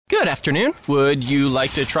Good afternoon. Would you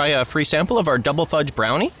like to try a free sample of our double fudge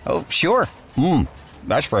brownie? Oh, sure.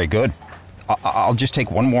 That's very good. I'll just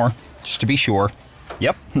take one more, just to be sure.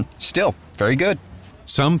 Yep, still very good.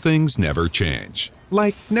 Some things never change,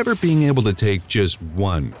 like never being able to take just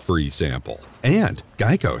one free sample. And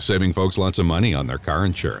Geico saving folks lots of money on their car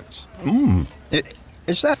insurance.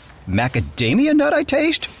 Is that macadamia nut I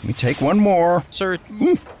taste? Let me take one more. Sir,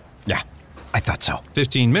 Yeah, I thought so.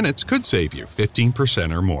 15 minutes could save you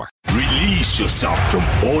 15% or more. Release yourself from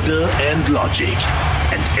order and logic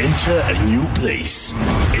and enter a new place.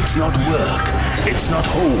 It's not work. It's not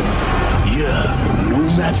home. Here, no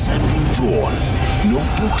maps have been drawn. No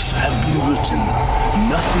books have been written.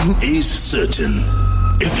 Nothing is certain.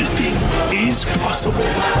 Everything is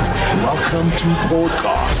possible. Welcome to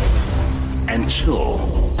Podcast and Chill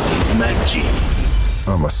with Mac G.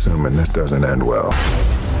 I'm assuming this doesn't end well.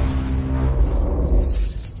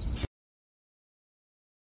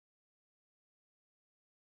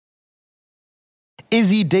 Is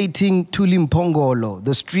he dating Tuli Mpongolo?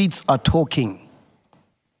 The streets are talking.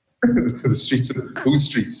 To the streets. Whose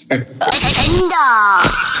streets?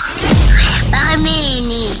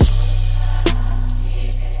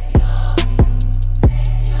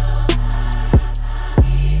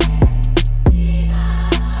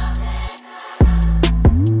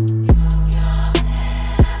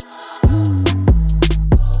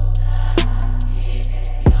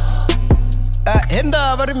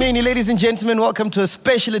 Henda Varimeni, ladies and gentlemen, welcome to a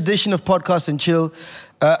special edition of Podcast and Chill.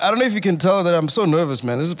 I don't know if you can tell that I'm so nervous,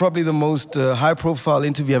 man. This is probably the most high-profile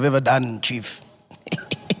interview I've ever done, Chief.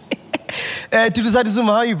 Duduzane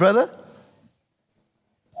Zuma, how are you, brother?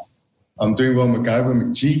 I'm doing well, MacGyver,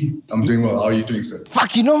 McG. I'm doing well. How are you doing, sir?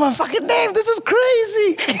 Fuck, you know my fucking name. This is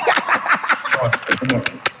crazy. Come on.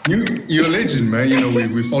 You're a legend, man. You know,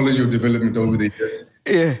 we followed your development over the years.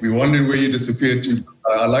 Yeah. We wondered where you disappeared to.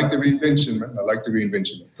 I like the reinvention, man. I like the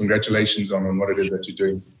reinvention. Congratulations on what it is that you're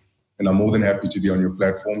doing. And I'm more than happy to be on your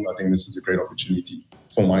platform. I think this is a great opportunity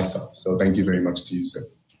for myself. So thank you very much to you, sir.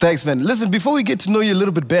 Thanks, man. Listen, before we get to know you a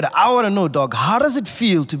little bit better, I want to know, dog, how does it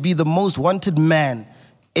feel to be the most wanted man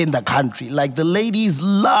in the country? Like, the ladies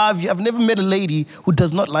love you. I've never met a lady who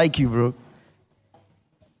does not like you, bro.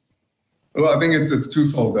 Well, I think it's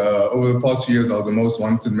twofold. Over the past few years, I was the most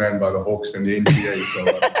wanted man by the Hawks and the NBA.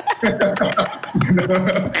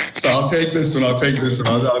 So I'll take this and I'll take this and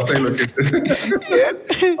I'll take a look at this.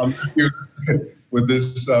 I'm happy with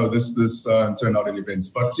this turnout in events.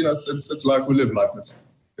 But, you know, it's life. We live life.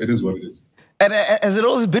 It is what it is. And has it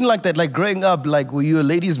always been like that? Like, growing up, like, were you a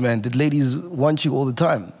ladies' man? Did ladies want you all the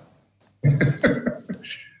time?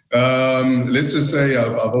 Let's just say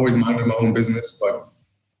I've always minded my own business, but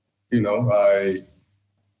you know,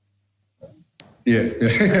 yeah.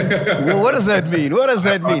 Well, what does that mean? What does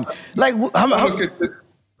that mean? Like,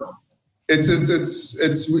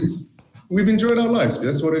 we've enjoyed our lives.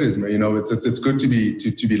 That's what it is, man. You know, it's good to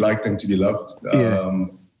be liked and to be loved. Yeah.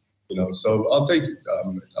 You know, so I'll take it.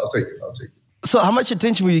 I'll take it. So, how much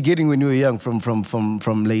attention were you getting when you were young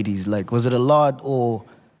from ladies? Like, was it a lot or?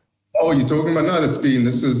 Oh, you're talking about now?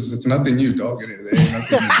 It's nothing new, dog. It ain't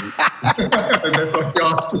nothing new. That's what you're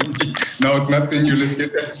asking. No, it's nothing new. Let's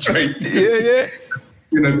get that straight. Yeah.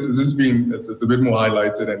 You know, it's a bit more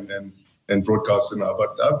highlighted and broadcasted now.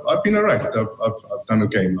 But I've been all right. I've done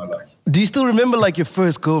okay in my life. Do you still remember like your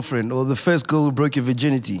first girlfriend or the first girl who broke your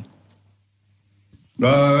virginity? We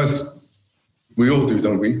all do,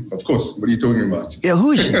 don't we? Of course. What are you talking about? Yeah,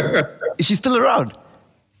 who is she? Is she still around?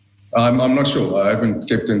 I'm not sure. I haven't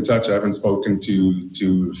kept in touch. I haven't spoken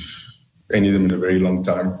to any of them in a very long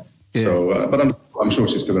time. Yeah. So, but I'm sure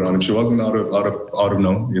she's still around. If she wasn't out of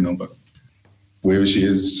known, you know, but wherever she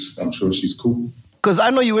is, I'm sure she's cool. Because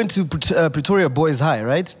I know you went to Pretoria Boys High,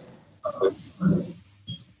 right?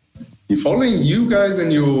 You're following you guys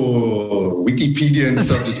and your Wikipedia and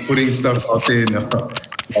stuff, just putting stuff out there. No,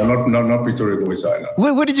 not Pretoria Boys High.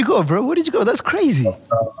 No. Where did you go, bro? Where did you go? That's crazy.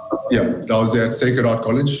 Yeah, I was at Sacred Heart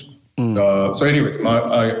College. So anyway,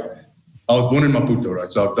 I was born in Maputo, right?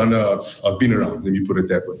 So I've been around. Let me put it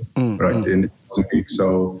that way, right? In Mozambique.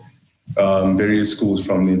 So various schools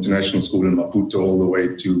from the international school in Maputo all the way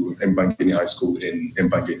to Mpangeni High School in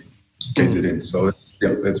Mpangeni, KZN. So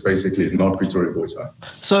yeah, that's basically it. Not Pretoria Boys High.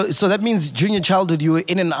 So that means during your childhood you were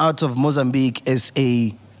in and out of Mozambique as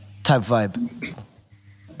a type vibe.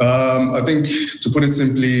 I think, to put it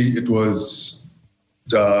simply, it was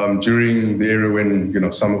during the era when, you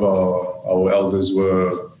know, some of our elders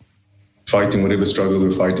were fighting whatever struggle they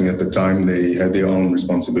were fighting at the time. They had their own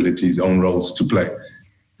responsibilities, their own roles to play.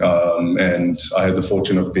 And I had the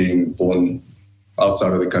fortune of being born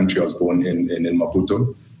outside of the country. I was born in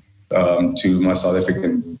Maputo to my South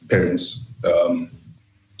African parents.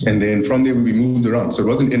 And then from there, we moved around. So it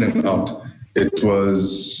wasn't in and out. It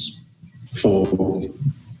was for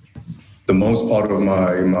the most part of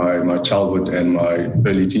my childhood and my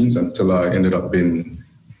early teens until I ended up in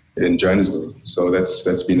Johannesburg. So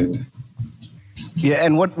that's been it. Yeah,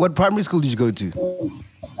 and what primary school did you go to?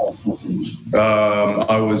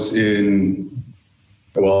 I was in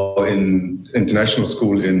international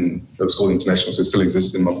school it was called International, so it still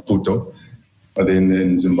exists in Maputo. And then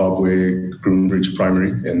in Zimbabwe, Groombridge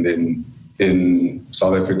Primary, and then in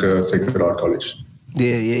South Africa, Sacred Heart College.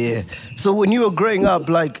 Yeah. So when you were growing up,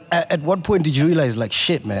 like, at what point did you realize, like,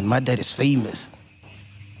 shit, man, my dad is famous?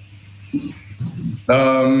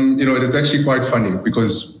 It's actually quite funny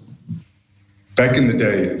because back in the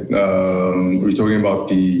day, we're talking about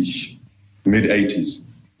the mid-'80s.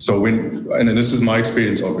 So and this is my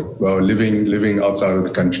experience of it, living outside of the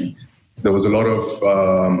country. There was a lot of,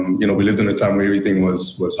 we lived in a time where everything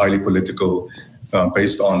was highly political,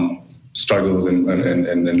 based on struggles and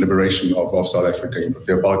liberation of South Africa,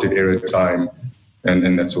 the apartheid era time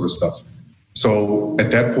and that sort of stuff. So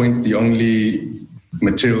at that point, the only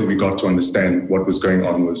material we got to understand what was going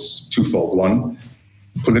on was twofold. One,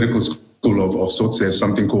 political school of sorts. There's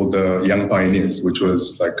something called the Young Pioneers, which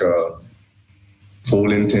was like for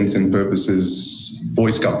all intents and purposes,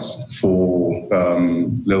 Boy Scouts for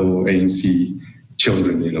little ANC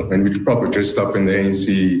children, and we proper dressed up in the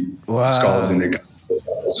ANC scarves and regalia.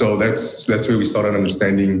 So that's where we started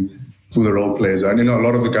understanding who the role players are. And a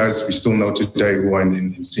lot of the guys we still know today who are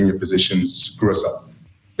in senior positions grew us up.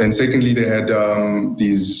 And secondly, they had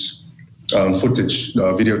these footage,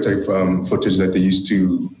 videotape footage that they used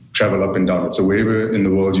to travel up and down it. So wherever in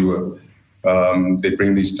the world you were, they'd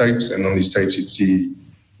bring these tapes, and on these tapes you'd see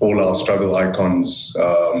all our struggle icons,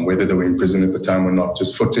 whether they were in prison at the time or not,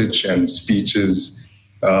 just footage and speeches,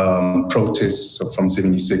 protests from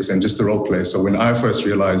 76, and just the role play. So when I first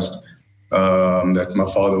realized that my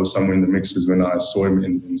father was somewhere in the mix is when I saw him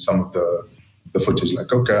in some of the footage,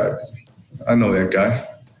 like, okay, I know that guy.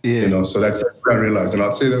 Yeah. So that's what I realized. And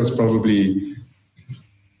I'd say that was probably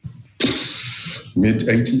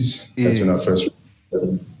mid-'80s. Yeah. That's when I first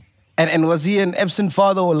realized. And was he an absent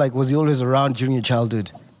father, or like was he always around during your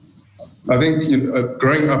childhood? I think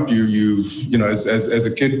growing up, you've as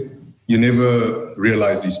a kid, you never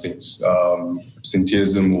realize these things,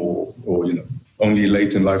 absenteeism or only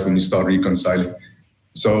late in life when you start reconciling.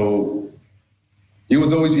 So he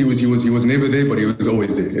was never there, but he was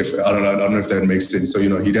always there. I don't know if that makes sense. So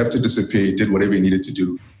he'd have to disappear. He did whatever he needed to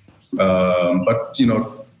do, but he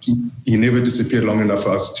never disappeared long enough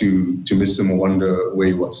for us to miss him or wonder where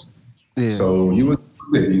he was. Yeah. So he was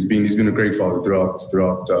there. He's been a great father throughout.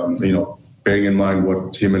 Bearing in mind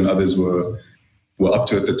what him and others were up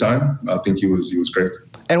to at the time, I think he was great.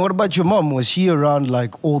 And what about your mom? Was she around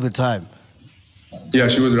like all the time? Yeah,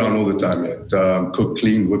 she was around all the time. Yeah. Cooked,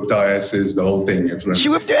 clean, whipped our asses, the whole thing. She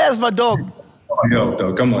whipped your ass, my dog. Oh,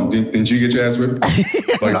 no, come on. Didn't you get your ass whipped?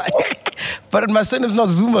 But my surname's not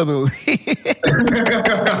Zuma, though.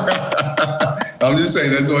 I'm just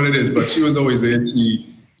saying that's what it is. But she was always there.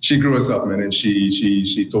 She grew us up, man, and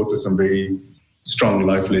she taught us some very strong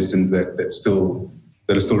life lessons that are still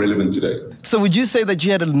relevant today. So would you say that you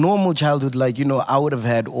had a normal childhood like, I would have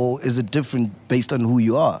had, or is it different based on who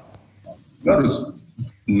you are? Not as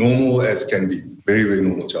normal as can be. Very, very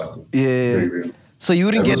normal childhood. Yeah. Very, very. So you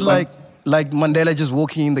wouldn't get like Mandela just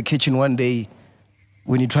walking in the kitchen one day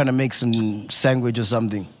when you're trying to make some sandwich or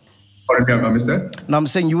something? Pardon me, I missed that? No, I'm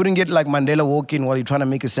saying you wouldn't get like Mandela walking while you're trying to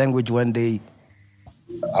make a sandwich one day.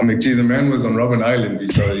 I mean, the man was on Robben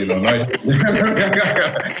Island, so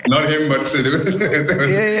not him, but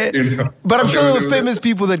yeah. But I'm sure there were famous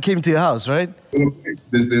people that came to your house, right?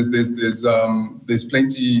 There's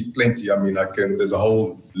plenty. I mean, there's a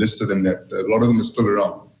whole list of them that a lot of them are still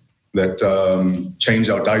around. That change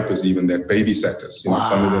our diapers, even that babysat us. Wow.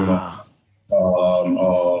 Some of them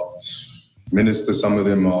are ministers, some of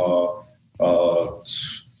them are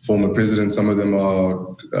former presidents, some of them are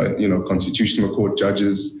constitutional court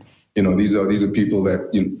judges. These are people that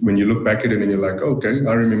when you look back at it and you're like, okay,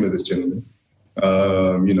 I remember this gentleman.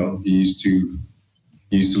 He used to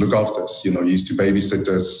look after us. He used to babysit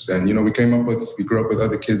us, and we grew up with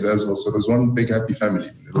other kids as well. So it was one big happy family.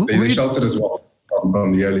 They sheltered us well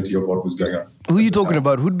from the reality of what was going on. Who are you talking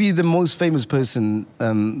about? Who'd be the most famous person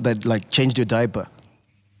that like changed your diaper?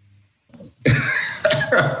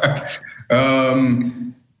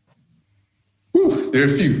 There are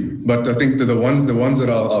a few, but I think the ones that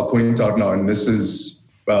I'll point out now, and this is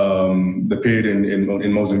the period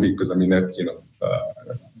in Mozambique, because I mean that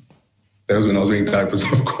that was when I was wearing diapers,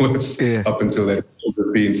 of course. Yeah. Up until that,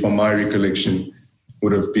 being from my recollection,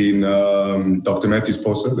 would have been Dr. Matthews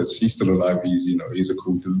Posa. He's still alive. He's a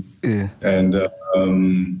cool dude. Yeah. And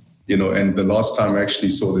and the last time I actually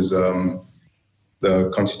saw this, the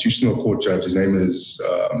Constitutional Court judge. His name is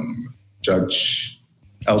Judge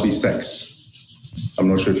L.B. Sachs. I'm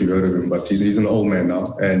not sure if you've heard of him, but he's an old man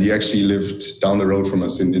now, and he actually lived down the road from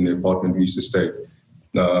us in the apartment we used to stay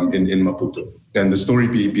in Maputo. And the story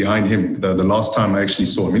behind him, the last time I actually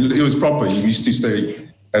saw him, it was proper. He used to stay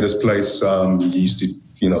at his place. He used to,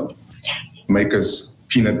 make us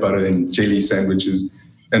peanut butter and jelly sandwiches.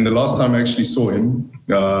 And the last time I actually saw him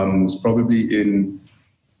was probably in,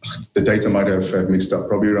 the date I might have mixed up,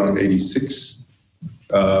 probably around 86,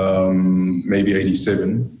 maybe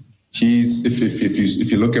 87. He's,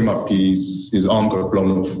 if you look him up, his arm got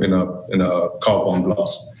blown off in a car bomb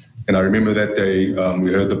blast. And I remember that day,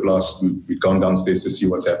 we heard the blast. We'd gone downstairs to see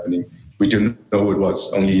what's happening. We didn't know who it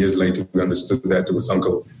was. Only years later, we understood that it was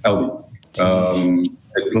Uncle Albie.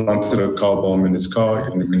 It planted a car bomb in his car,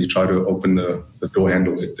 and when he tried to open the door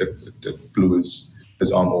handle, it blew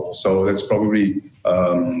his arm off. So that's probably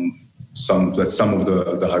some of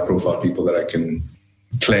the high-profile people that I can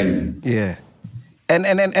claim. Yeah.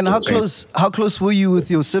 And how close were you with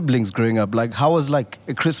your siblings growing up? Like, how was like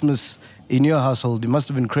a Christmas in your household? It must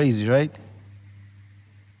have been crazy, right?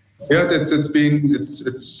 Yeah, it's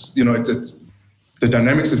the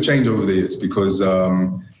dynamics have changed over the years because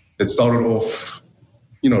it started off,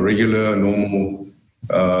 regular, normal,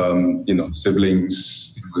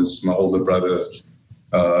 siblings. It was my older brother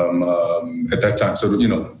at that time. So,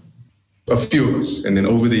 a few of us. And then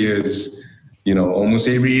over the years, almost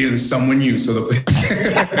every year there's someone new. So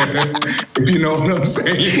if you know what I'm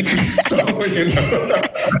saying. So,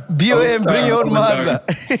 BOM, bring your own mother.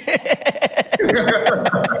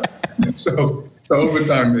 So over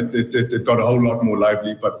time, it got a whole lot more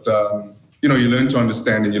lively. But, you learn to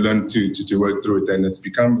understand and you learn to work through it. And it's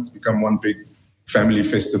become one big family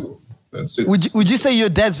festival. Would you say you're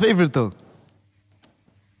dad's favorite, though?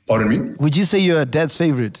 Pardon me? Would you say you're dad's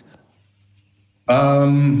favorite?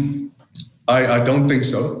 I don't think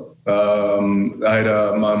so. I had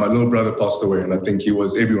my little brother passed away, and I think he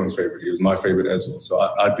was everyone's favorite. He was my favorite as well. So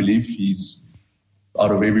I believe he's,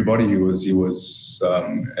 out of everybody, he was,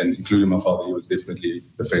 and including my father, he was definitely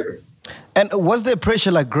the favorite. And was there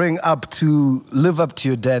pressure, like growing up, to live up to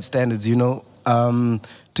your dad's standards?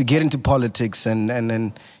 To get into politics and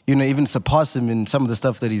even surpass him in some of the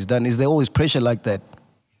stuff that he's done? Is there always pressure like that?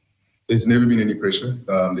 There's never been any pressure.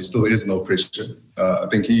 There still is no pressure. I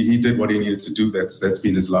think he did what he needed to do. That's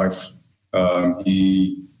been his life.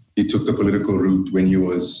 He took the political route when he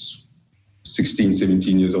was 16,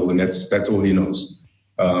 17 years old, and that's all he knows.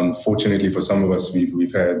 Fortunately for some of us,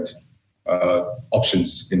 we've had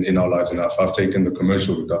options in our lives, and I've taken the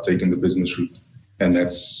commercial route, I've taken the business route, and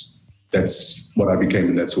that's what I became,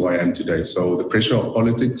 and that's who I am today. So the pressure of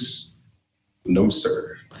politics, no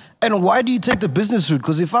sir. And why do you take the business route?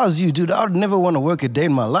 Because if I was you, dude, I would never want to work a day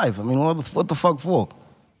in my life. I mean, what the fuck for?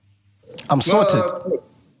 I'm sorted.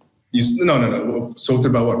 No.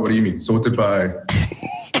 Sorted by what? What do you mean? Sorted by...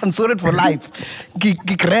 I'm sorted for life.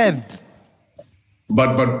 Grand.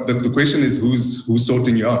 But the question is, who's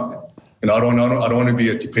sorting you out? And I don't want to be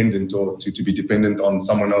a dependent or to be dependent on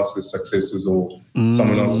someone else's successes or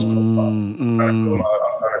someone else's profile. I'm trying to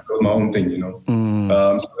build my own thing, So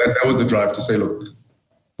that was the drive to say, look,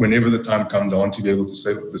 whenever the time comes, I want to be able to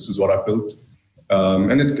say, look, this is what I built.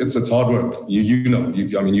 And it's hard work. You've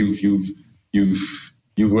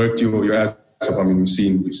worked your ass off. I mean,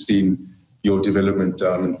 we've seen your development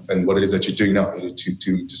and what it is that you're doing now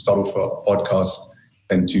to start off a podcast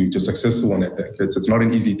and to successful one at that. It's not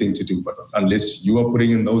an easy thing to do, but unless you are putting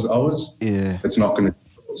in those hours, it's not going to.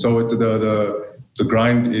 So the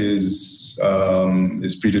grind is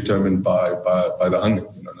predetermined by the hunger.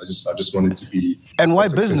 I just wanted to be. And why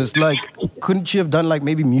business? Like, couldn't you have done like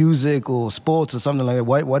maybe music or sports or something like that?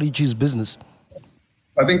 Why do you choose business?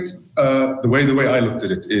 I think the way I looked at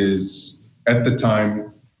it is, at the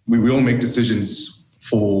time, we all make decisions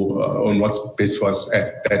on what's best for us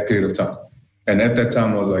at that period of time. And at that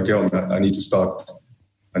time, I was like, yo, man, I need to start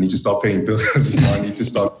paying bills. I need to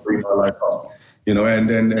start bringing my life up.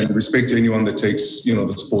 And respect to anyone that takes,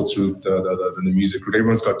 the sports route, the music route.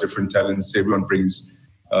 Everyone's got different talents. Everyone brings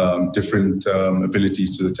different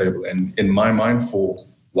abilities to the table. And in my mind, for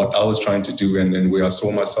what I was trying to do and where I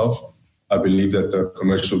saw myself, I believe that the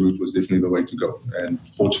commercial route was definitely the way to go. And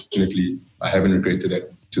fortunately, I haven't regretted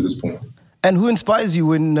that to this point. And who inspires you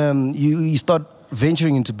when you start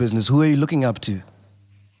venturing into business? Who are you looking up to?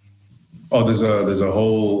 Oh, there's a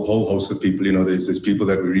whole host of people. There's people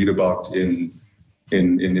that we read about in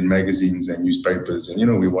magazines and newspapers,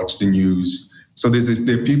 and we watch the news. So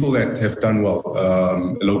there are people that have done well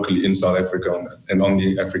locally in South Africa and on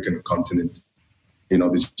the African continent. You know,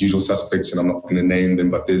 there's usual suspects, and I'm not going to name them,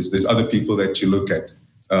 but there's other people that you look at,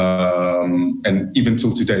 and even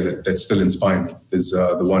till today that still inspire me. There's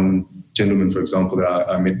the one gentleman, for example, that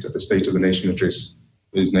I met at the State of the Nation address.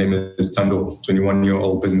 His name is Tando,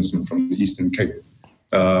 21-year-old businessman from the Eastern Cape.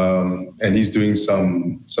 And he's doing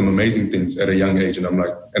some amazing things at a young age. And I'm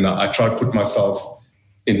like, and I try to put myself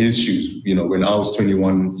in his shoes. You know, when I was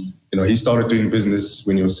 21, you know, he started doing business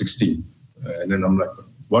when he was 16. And then I'm like,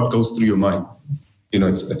 what goes through your mind? You know,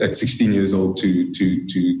 it's at 16 years old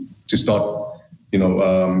to start, you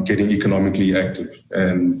know, getting economically active.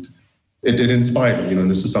 And it inspired me. You know,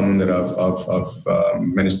 this is someone that I've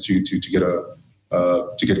managed to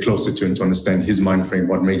get closer to and to understand his mind frame,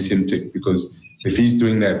 what makes him tick. Because if he's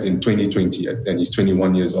doing that in 2020 and he's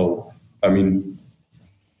 21 years old, I mean,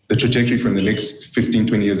 the trajectory from the next 15,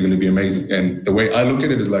 20 years is going to be amazing. And the way I look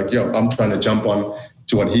at it is like, yo, I'm trying to jump on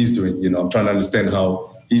to what he's doing. You know, I'm trying to understand how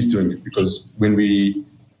he's doing it, because when we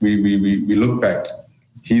look back,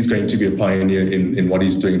 he's going to be a pioneer in what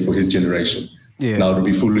he's doing for his generation. Yeah. Now, to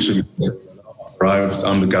be foolish and arrived,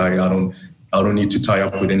 I'm the guy. I don't need to tie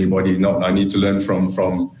up with anybody. No, I need to learn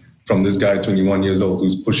from this guy, 21 years old,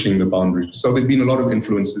 who's pushing the boundaries. So there've been a lot of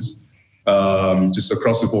influences just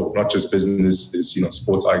across the board, not just business. There's, you know,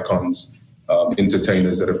 sports icons,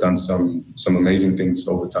 entertainers that have done some amazing things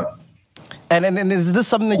over time. And is this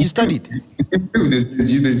something that you studied?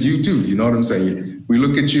 There's you too. You know what I'm saying? We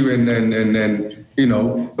look at you and you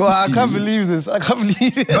know. Well, I can't believe this. I can't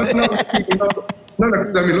believe it. No,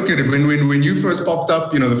 I mean, look at it. When you first popped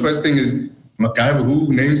up, you know, the first thing is MacGyver,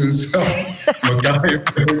 who names himself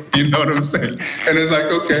MacGyver. You know what I'm saying? And it's like,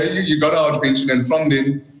 okay, you got our attention, and from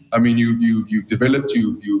then, I mean, you've developed,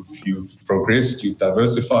 you've progressed, you've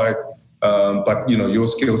diversified, but you know, your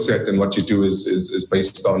skill set and what you do is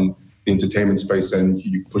based on the entertainment space, and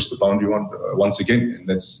you've pushed the boundary once again, and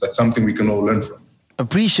that's something we can all learn from.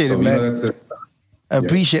 Appreciate it, man. You know, I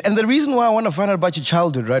appreciate it. And the reason why I want to find out about your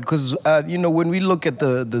childhood, right? Because, you know, when we look at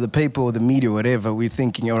the paper or the media or whatever, we're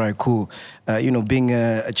thinking, all right, cool. You know, being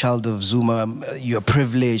a child of Zuma, you're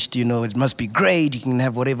privileged, you know, it must be great. You can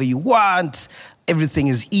have whatever you want. Everything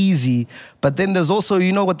is easy. But then there's also,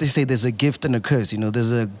 you know what they say, there's a gift and a curse. You know,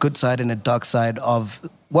 there's a good side and a dark side of...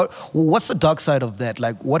 What's the dark side of that?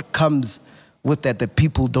 Like, what comes with that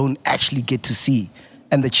people don't actually get to see?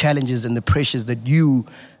 And the challenges and the pressures that you...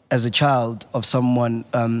 as a child of someone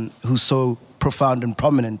who's so profound and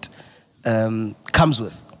prominent, comes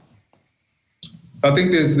with? I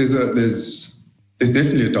think there's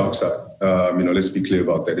definitely a dark side. You know, let's be clear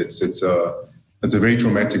about that. It's a very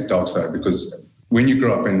traumatic dark side, because when you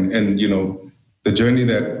grow up and you know, the journey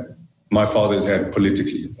that my father's had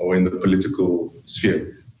politically or in the political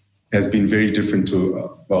sphere has been very different to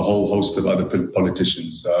a whole host of other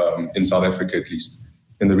politicians in South Africa, at least.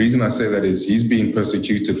 And the reason I say that is he's been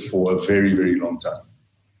persecuted for a very, very long time.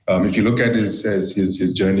 If you look at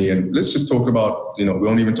his journey, and let's just talk about, you know, we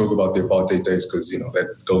won't even talk about the apartheid days, because, you know,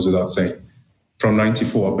 that goes without saying. From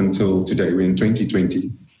 94 up until today, we're in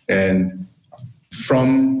 2020. And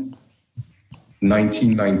from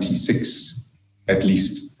 1996, at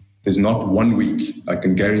least, there's not 1 week, I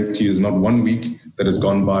can guarantee you, there's not 1 week that has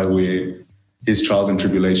gone by where his trials and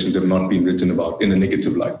tribulations have not been written about in a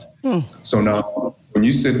negative light. So now, when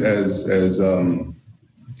you sit as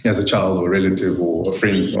a child or a relative or a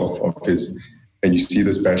friend of his, and you see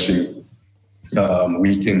this bashing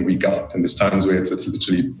week in, week out, and there's times where it's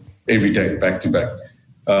literally every day, back to back,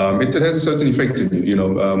 it has a certain effect on you. You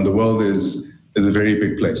know, the world is a very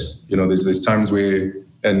big place. You know, there's times where,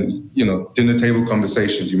 and you know, dinner table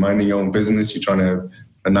conversations, you're minding your own business, you're trying to have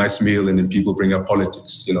a nice meal, and then people bring up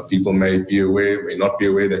politics. You know, people may be aware, may not be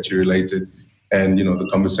aware that you're related. And, you know, the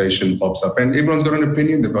conversation pops up, and everyone's got an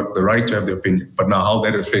opinion. They've got the right to have their opinion. But now how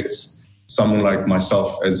that affects someone like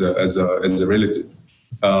myself as a relative,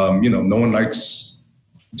 you know, no one likes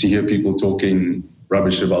to hear people talking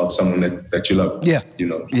rubbish about someone that you love. Yeah. You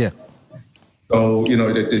know. Yeah. So, you know,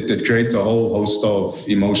 it creates a whole host of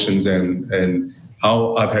emotions and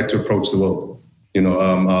how I've had to approach the world. You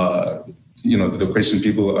know, the question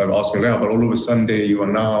people have asked me, but all of a sudden you are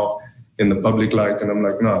now in the public light, and I'm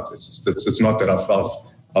like, no, it's not that.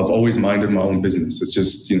 I've always minded my own business. It's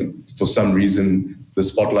just, you know, for some reason the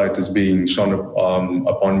spotlight is being shone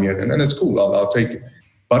upon me, and it's cool. I'll take it.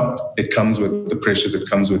 But it comes with the pressures. It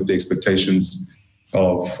comes with the expectations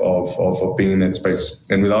of being in that space.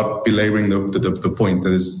 And without belaboring the point,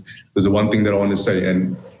 there's the one thing that I want to say.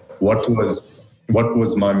 And what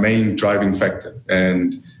was my main driving factor?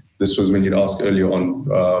 And this was when you'd ask earlier on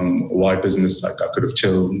why business. Like, I could have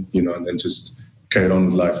chilled, you know, and then just carried on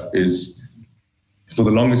with life is for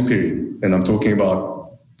the longest period, and I'm talking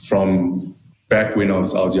about from back when I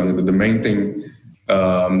was younger, but the main thing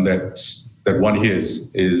that one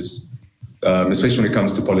hears is, especially when it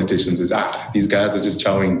comes to politicians, is these guys are just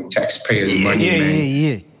chowing taxpayers' money, man.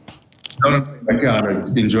 Yeah.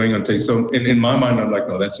 I'm enjoying on taste. So in my mind, I'm like,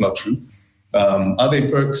 no, that's not true. Are there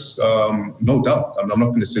perks? No doubt. I'm not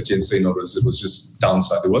going to sit here and say no. It was just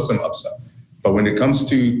downside. There was some upside, but when it comes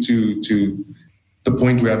to the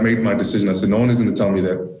point where I made my decision, I said, no one is going to tell me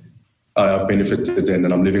that I've benefited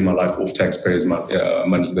and I'm living my life off taxpayers'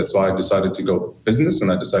 money. That's why I decided to go business,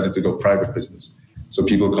 and I decided to go private business, so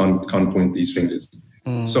people can't point these fingers.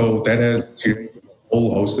 So that has a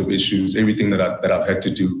whole host of issues. Everything that I've had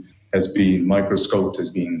to do has been microscoped, has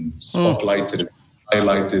been spotlighted, has been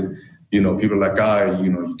highlighted. People are like,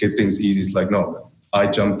 you get things easy. It's like, no, I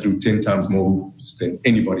jumped through 10 times more hoops than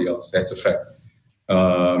anybody else. That's a fact.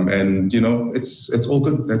 And it's all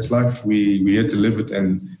good. That's life. We're here to live it.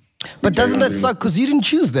 But doesn't that suck? Because you didn't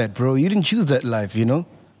choose that, bro. You didn't choose that life, No,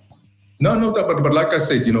 but like I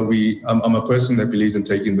said, I'm a person that believes in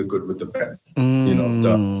taking the good with the bad.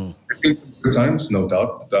 There's been some good times, no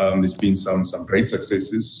doubt. There's been some great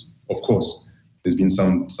successes, of course. There's been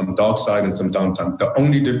some dark side and some downtime. The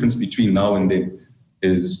only difference between now and then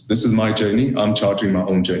is this is my journey. I'm charting my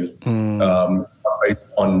own journey. Based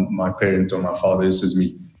on my parent or my father, this is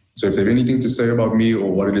me. So if they have anything to say about me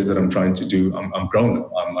or what it is that I'm trying to do, I'm grown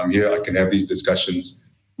up. I'm here. I can have these discussions.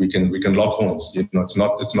 We can lock horns. It's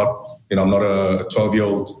not. I'm not a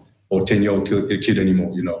 12-year-old or 10-year-old kid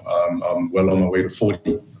anymore. I'm well on my way to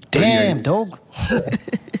 40. Damn, dog.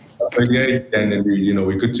 38, and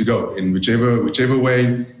we're good to go in whichever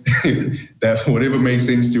way that whatever makes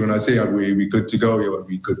sense to you. When I say we're good to go,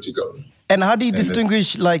 we're good to go. And how do you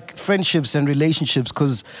distinguish like friendships and relationships?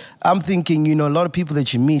 Because I'm thinking, a lot of people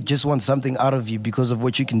that you meet just want something out of you because of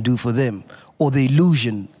what you can do for them, or the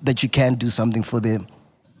illusion that you can do something for them.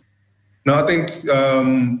 No, I think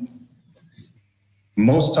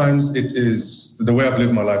most times it is the way I've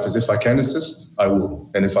lived my life is if I can assist, I will,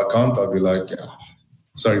 and if I can't, I'll be like,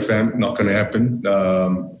 sorry, fam, not going to happen.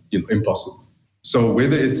 Impossible. So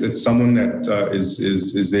whether it's someone that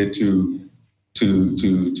is there to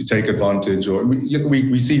take advantage, or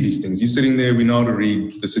we see these things. You're sitting there, we know how to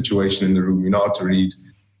read the situation in the room. We know how to read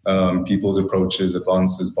people's approaches,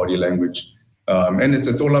 advances, body language, and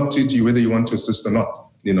it's all up to you whether you want to assist or not.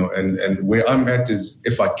 And where I'm at is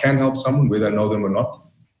if I can help someone, whether I know them or not,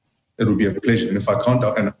 it would be a pleasure. And if I can't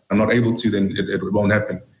and I'm not able to, then it won't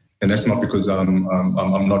happen. And that's not because I'm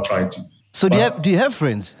not trying to. So do you have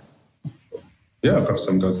friends? Yeah, I've got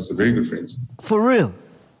some guys. Some very good friends. For real?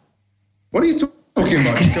 What are you talking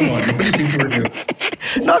about? Come on. What do you think for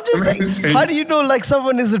real? No, I'm just saying. How do you know like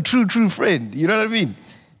someone is a true friend? You know what I mean?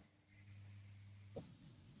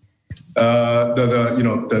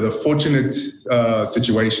 The fortunate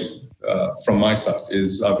situation from my side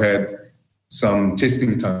is I've had some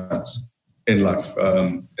testing times in life,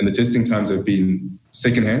 and the testing times have been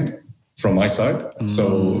secondhand from my side.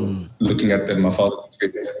 So looking at my father's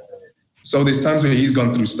experience. So there's times where he's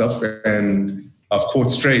gone through stuff and I've caught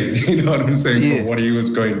strays, you know what I'm saying, for what he was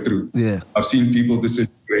going through. Yeah. I've seen people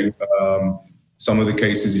disagree. Some of the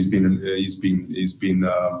cases he's been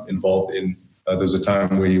involved in. There was a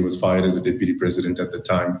time where he was fired as a deputy president at the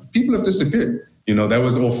time. People have disappeared. That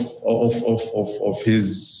was off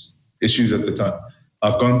his issues at the time.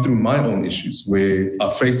 I've gone through my own issues where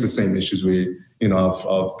I've faced the same issues where,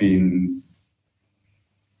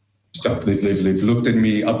 they've looked at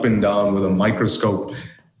me up and down with a microscope.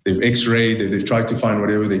 They've x-rayed, they've tried to find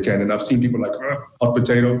whatever they can. And I've seen people like, hot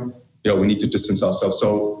potato, we need to distance ourselves.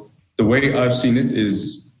 So the way I've seen it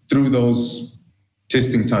is through those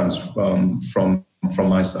testing times from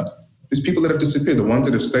my side. There's people that have disappeared. The ones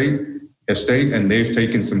that have stayed, and they've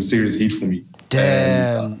taken some serious heat for me.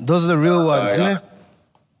 Damn, those are the real ones, isn't it?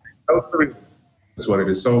 That's what it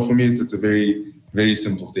is. So for me, it's a very, very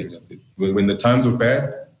simple thing. When the times were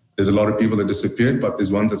bad, there's a lot of people that disappeared, but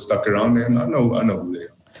there's ones that stuck around there, and I know who they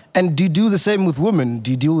are. And do you do the same with women?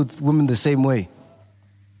 Do you deal with women the same way?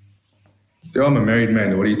 I'm a married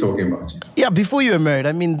man. What are you talking about? Yeah, before you were married,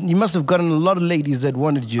 I mean, you must have gotten a lot of ladies that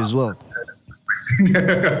wanted you as well.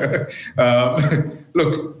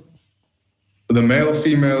 Look, the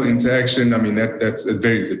male-female interaction, I mean, it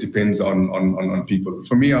varies. It depends on people.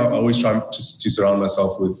 For me, I always try to surround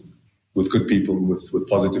myself with good people, with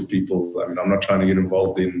positive people. I mean, I'm not trying to get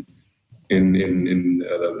involved in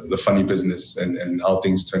the funny business and how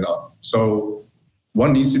things turn out. So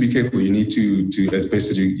one needs to be careful. You need to as best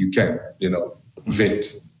as you can, vet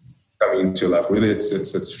coming into your life, whether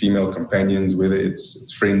it's female companions, whether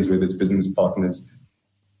it's friends, whether it's business partners.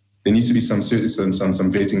 There needs to be some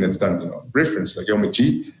vetting that's done. Reference like, yo,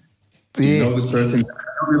 McG, do you know this person?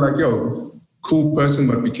 I'll be like, yo, cool person,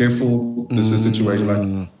 but be careful. This is a situation like,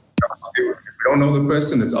 if we don't know the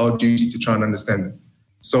person, it's our duty to try and understand them.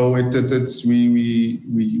 So we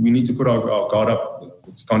need to put our guard up.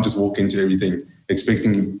 You can't just walk into everything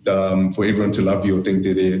expecting for everyone to love you or think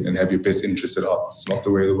they're there and have your best interest at heart. It's not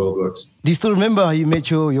the way the world works. Do you still remember how you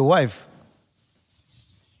met your wife?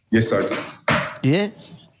 Yes, I do. Yeah?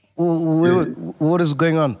 What is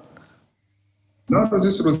going on? No, it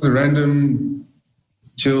was a random,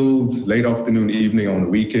 chilled, late afternoon, evening on a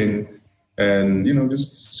weekend, and,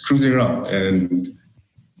 just cruising around, and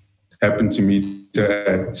happened to meet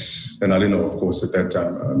her at, and I didn't know, of course, at that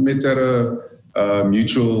time, I met at a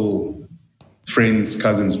mutual friend's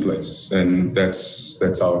cousin's place, and that's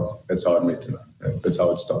how I met her. That's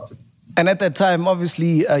how it started. And at that time,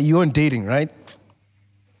 obviously, you weren't dating, right?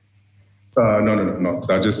 No.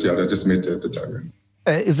 I just met her at the time.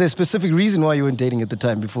 Is there a specific reason why you weren't dating at the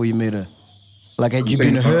time before you met her? Like, had you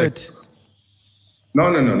been hurt? No.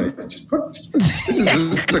 What? This is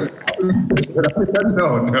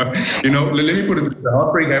no. Let me put it. The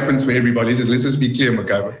heartbreak happens for everybody. Let's just be clear,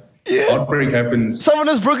 MacGyver. Yeah. Heartbreak happens. Someone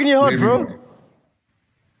has broken your heart, bro.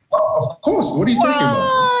 Of course. What are you talking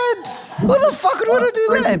about? Who the fuck would want to do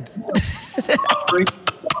that?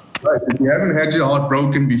 Right. If you haven't had your heart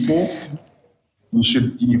broken before,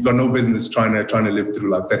 you've got no business trying to live through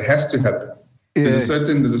life. That has to happen. Yeah. There's a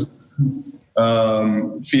certain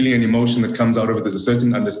feeling and emotion that comes out of it. There's a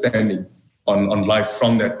certain understanding on life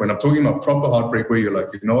from that. When I'm talking about proper heartbreak, where you're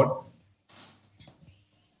like, you know what?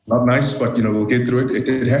 Not nice, but we'll get through it.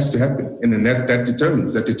 It has to happen, and then that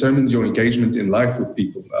determines your engagement in life with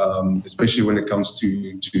people, especially when it comes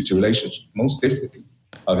to relationships. Most definitely,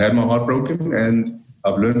 I've had my heart broken, and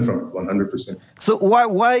I've learned from it 100%. So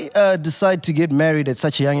why decide to get married at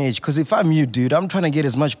such a young age? Because if I'm you, dude, I'm trying to get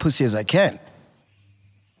as much pussy as I can.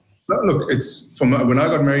 No, look, it's when I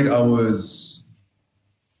got married, I was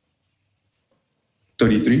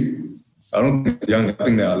 33. I don't think it's young. I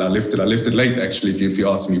think that I left it late, actually, if you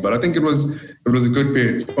ask me. But I think it was a good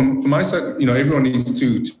period. From my side, everyone needs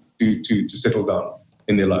to settle down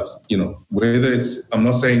in their lives. Whether it's, I'm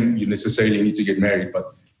not saying you necessarily need to get married,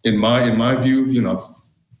 but in my view,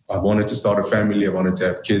 I wanted to start a family. I wanted to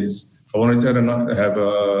have kids. I wanted to have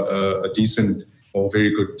a decent or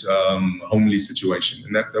very good homely situation,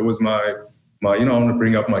 and that was my I want to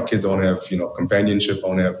bring up my kids. I want to have companionship. I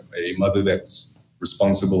want to have a mother that's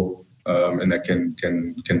responsible. And that can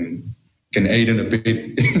aid in a bit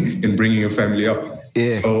in bringing a family up.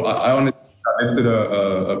 Yeah. So I left it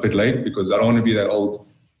a bit late because I don't want to be that old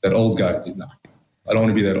guy. I don't want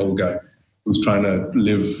to be that old guy who's trying to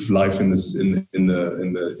live life in his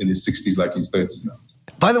 60s like he's 30 now.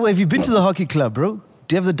 By the way, have you been to the hockey club, bro?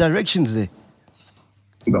 Do you have the directions there?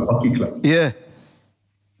 The hockey club? Yeah.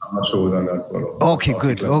 I'm not sure what I know. Okay,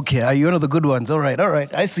 good. Club. Okay, you're one of the good ones. All right.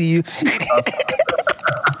 I see you.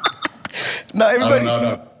 Now, everybody,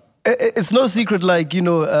 no. It's no secret, like,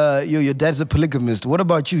 your dad's a polygamist. What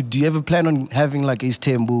about you? Do you ever plan on having, like, a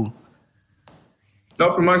Istanbul?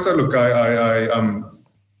 No, from my side, look, I'm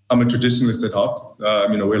a traditionalist at heart.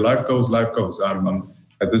 Where life goes, life goes. I'm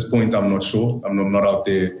at this point, I'm not sure. I'm not out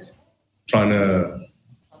there trying to,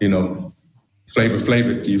 flavor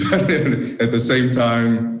it. At the same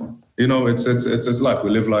time, it's life. We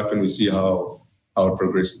live life and we see how it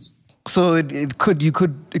progresses. So it could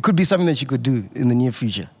be something that you could do in the near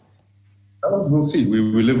future. We'll see.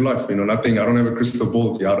 We live life. Nothing. I don't have a crystal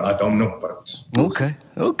ball. I don't know, but we'll see.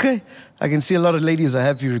 Okay. I can see a lot of ladies are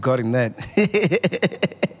happy regarding that.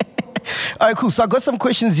 All right, cool. So I got some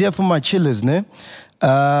questions here from my chillers, ne?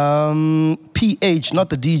 PH, not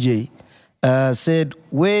the DJ, said,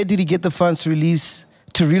 where did he get the funds to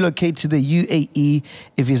relocate to the UAE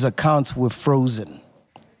if his accounts were frozen?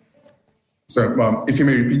 So if you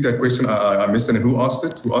may repeat that question, I missed it. Who asked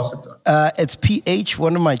it? It's PH,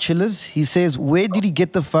 one of my chillers. He says, where did he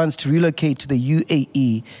get the funds to relocate to the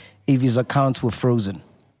UAE if his accounts were frozen?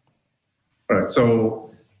 All right.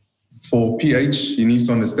 So for PH, he needs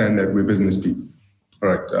to understand that we're business people. All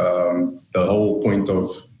right. The whole point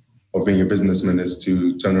of being a businessman is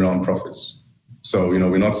to turn around profits. So,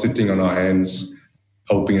 we're not sitting on our hands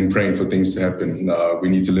hoping and praying for things to happen. We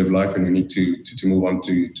need to live life and we need to move on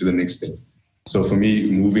to the next thing. So for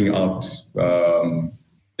me, moving out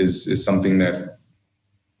is something that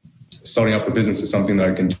starting up a business is something that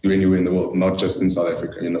I can do anywhere in the world, not just in South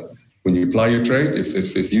Africa. When you apply your trade,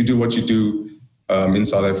 if you do what you do in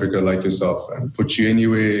South Africa like yourself and put you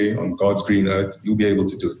anywhere on God's green earth, you'll be able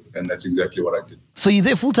to do it. And that's exactly what I did. So you're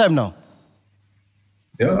there full time now?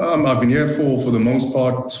 Yeah, I've been here for the most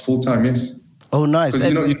part full time, yes. Oh, nice.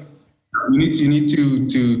 Because you need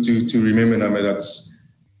to remember, I mean, that's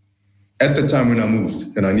at the time when I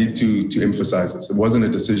moved, and I need to emphasize this. It wasn't a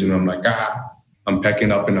decision. I'm like, I'm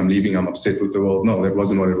packing up and I'm leaving. I'm upset with the world. No, that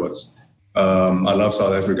wasn't what it was. I love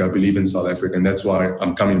South Africa. I believe in South Africa, and that's why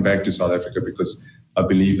I'm coming back to South Africa, because I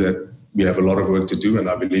believe that we have a lot of work to do, and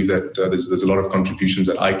I believe that there's a lot of contributions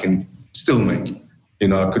that I can still make. You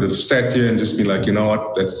know, I could have sat here and just been like, you know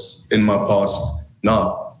what, that's in my past.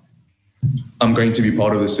 No, I'm going to be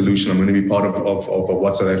part of the solution. I'm going to be part of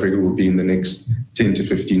what South Africa will be in the next 10 to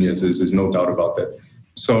 15 years. There's no doubt about that.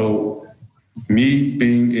 So me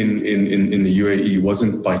being in the UAE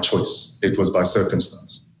wasn't by choice. It was by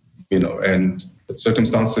circumstance, you know, and the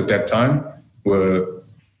circumstances at that time were,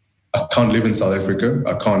 I can't live in South Africa.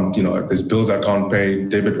 I can't, you know, there's bills I can't pay,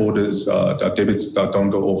 debit orders, debits that don't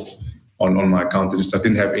go off on my account. I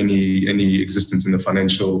didn't have any existence in the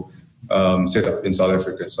financial setup in South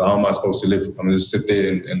Africa. So how am I supposed to live? I'm going to sit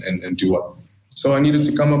there and do what? So I needed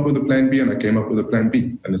to come up with a plan B, and I came up with a plan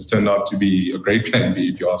B. And it's turned out to be a great plan B,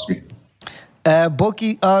 if you ask me.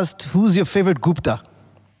 Boki asked, who's your favorite Gupta?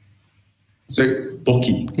 So,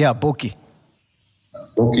 Boki. Yeah, Boki.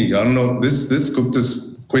 Boki, I don't know. This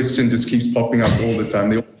Gupta's question just keeps popping up all the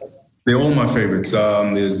time. They're all my favorites.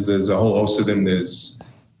 There's a whole host of them. There's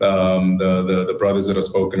the brothers that I've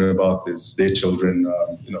spoken about. There's their children.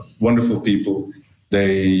 You know, wonderful people.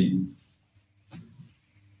 The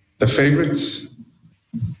favorite,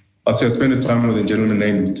 I'd say I spent a time with a gentleman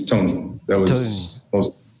named Tony. That was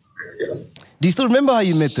most. Yeah. Do you still remember how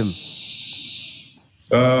you met them?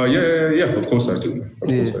 Yeah. Of course I do. Of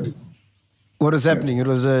course I do. What was happening? It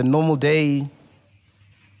was a normal day,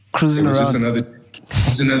 cruising around. Just another day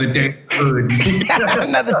in the hood.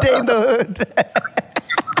 Another day in the hood.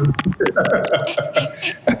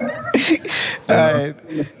 All right.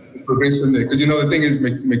 Progress from there, because you know the thing is,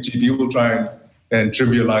 McG, people try and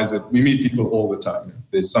trivialize it. We meet people all the time.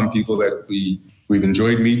 There's some people that we've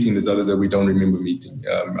enjoyed meeting. There's others that we don't remember meeting.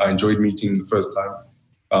 I enjoyed meeting the first time.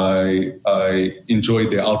 I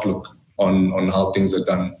enjoyed their outlook on how things are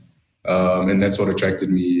done, and that's what attracted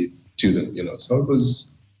me to them. You know, so it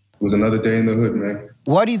was another day in the hood, man.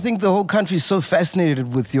 Why do you think the whole country is so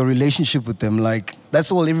fascinated with your relationship with them? Like,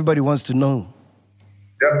 that's all everybody wants to know.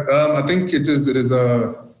 Yeah, I think it is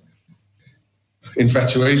a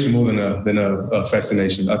infatuation more than a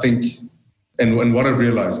fascination. I think, and what I've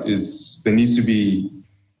realized is there needs to be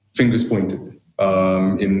fingers pointed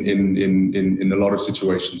in a lot of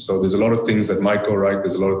situations. So there's a lot of things that might go right.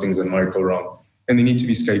 There's a lot of things that might go wrong, and there need to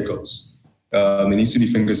be scapegoats. There needs to be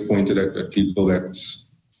fingers pointed at people that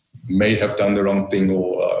may have done the wrong thing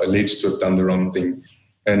or alleged to have done the wrong thing.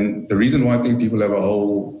 And the reason why I think people have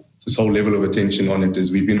this whole level of attention on it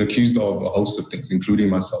is we've been accused of a host of things, including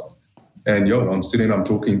myself. And I'm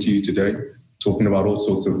talking to you today, talking about all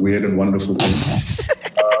sorts of weird and wonderful things,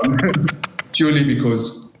 purely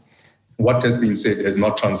because what has been said has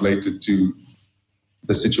not translated to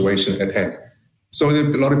the situation at hand. So there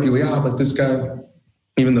are a lot of people, but this guy,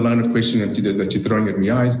 even the line of questioning that you're throwing at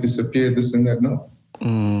me, he's disappeared, this and that. No.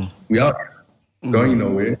 We are going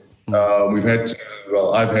nowhere. I've had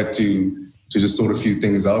to just sort a few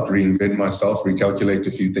things out, reinvent myself, recalculate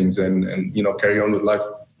a few things, and carry on with life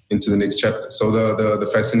into the next chapter. So the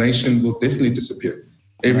fascination will definitely disappear.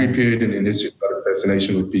 Every period in history has got a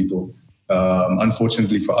fascination with people.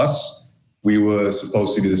 Unfortunately for us, we were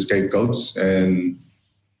supposed to be the scapegoats, and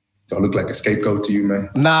do I look like a scapegoat to you, man?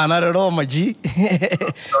 Nah, not at all, my G.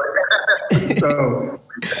 So,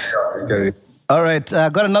 okay. All right, I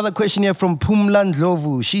got another question here from Pumla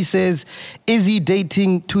Ndlovu. She says, is he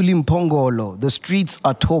dating Tuli Mpongolo? The streets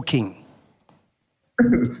are talking.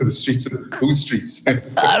 To the streets, whose streets?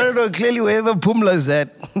 I don't know, clearly wherever Pumla's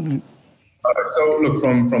at. So look,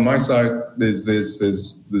 from my side, there's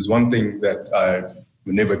one thing that I've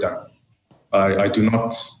never done. I do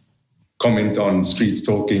not comment on streets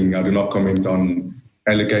talking. I do not comment on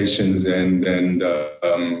allegations and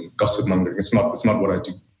gossip mongering. It's not what I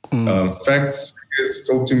do. Facts, figures,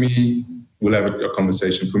 talk to me. We'll have a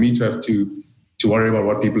conversation. For me to have to worry about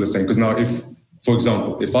what people are saying, because now, for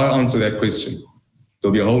example, if I answer that question,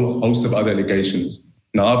 there'll be a whole host of other allegations.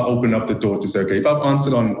 Now I've opened up the door to say, okay, if I've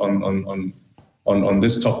answered on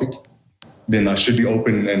this topic, then I should be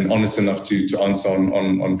open and honest enough to answer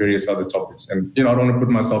on various other topics. And I don't want to put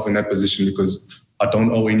myself in that position because I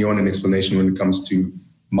don't owe anyone an explanation when it comes to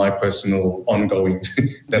my personal ongoing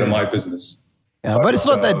that are my business. Yeah, but it's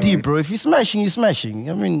not that deep, bro. If you're smashing, you're smashing.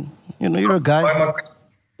 I mean, You know, you're a guy.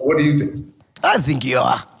 What do you think? I think you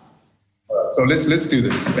are. So let's do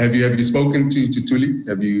this. Have you spoken to Tuli?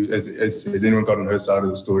 Has anyone gotten her side of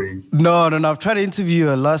the story? No. I've tried to interview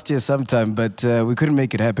her last year sometime, but we couldn't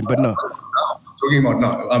make it happen. But no. Talking about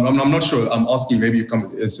no, I'm not sure. I'm asking. Maybe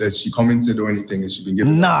has she commented or anything? Has she been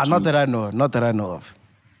given? Nah, not that I know. Not that I know of.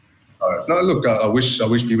 All right. No, look. I wish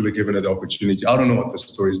people had given her the opportunity. I don't know what the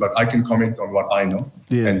story is, but I can comment on what I know.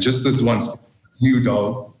 Yeah. And just this once, it's you,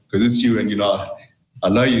 dog, because it's you, and you know I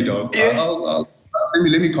love you, dog. Yeah.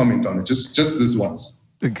 Let me comment on it. Just this once.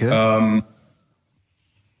 Okay. I'm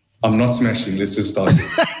not smashing. Let's just start.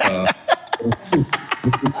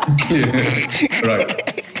 Yeah.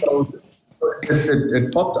 Right. So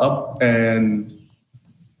it popped up, and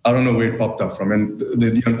I don't know where it popped up from. And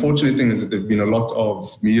the unfortunate thing is that there've been a lot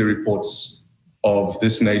of media reports of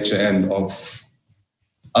this nature and of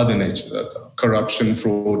other nature, corruption,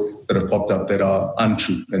 fraud that have popped up that are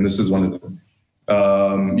untrue, and this is one of them.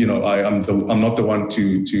 I'm not the one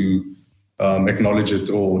to acknowledge it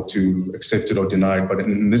or to accept it or deny it. But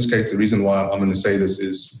in this case, the reason why I'm going to say this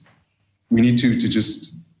is we need to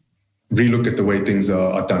just relook at the way things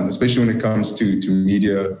are done, especially when it comes to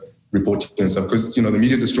media reporting and stuff. Because, you know, the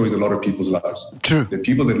media destroys a lot of people's lives. True. The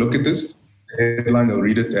people that look at this headline, they'll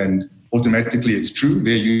read it and automatically it's true.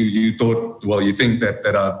 There you thought, well, you think that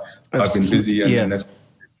I've been busy. And that's,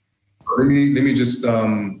 let me just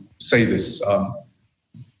say this.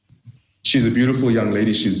 She's a beautiful young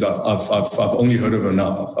lady. I've only heard of her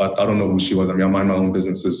now. I don't know who she was. I mean, I mind my own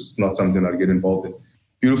business. It's not something I get involved in.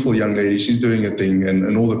 Beautiful young lady. She's doing a thing,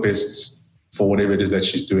 and all the best for whatever it is that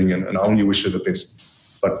she's doing. And I only wish her the best.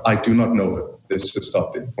 But I do not know her. Let's just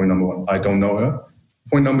stop there. Point number one. I don't know her.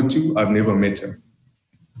 Point number two. I've never met her.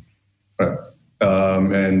 Right.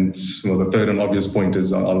 And well, the third and obvious point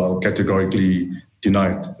is I'll categorically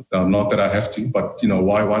deny it. Not that I have to, but you know,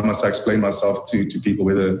 why must I explain myself to people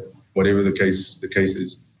whatever the case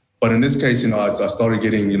is? But in this case, you know, I started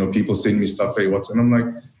getting, you know, people send me stuff, hey, what's, and I'm like,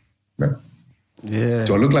 man, yeah,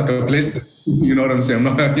 do I look like a blessed? You know what I'm saying?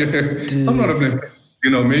 I'm not a blessed. You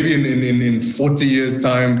know, maybe in 40 years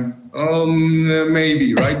time,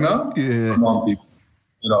 maybe right now. Yeah. Come on, people.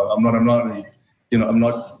 You know, I'm not. You know, I'm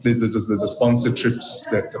not. There's a sponsored trips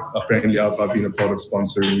that apparently I've been a part of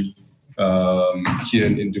sponsoring here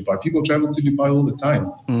in Dubai. People travel to Dubai all the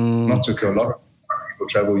time. Not just a lot of people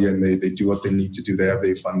travel here and they do what they need to do. They have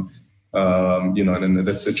their fun. You know, and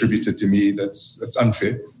that's attributed to me. That's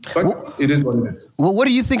unfair, but it is what it is. Well, what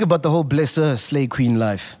do you think about the whole bless her slay queen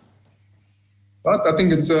life? But I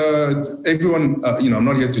think it's everyone. You know, I'm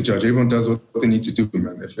not here to judge. Everyone does what they need to do,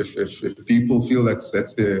 man. If people feel that's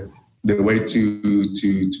their way to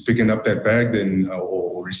picking up that bag, then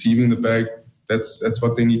or receiving the bag, that's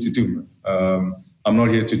what they need to do, man. I'm not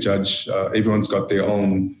here to judge. Everyone's got their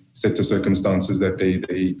own set of circumstances that they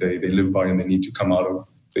live by and they need to come out of.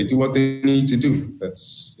 They do what they need to do.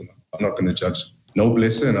 That's, you know, I'm not going to judge no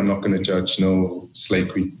blesser, and I'm not going to judge no slay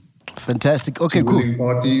queen. Fantastic. Okay, cool.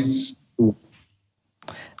 Parties.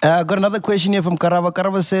 I got another question here from Karaba.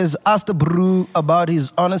 Karaba says, ask the Bru about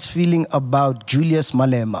his honest feeling about Julius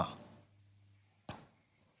Malema.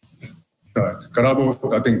 All right.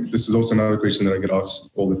 Karabo, I think this is also another question that I get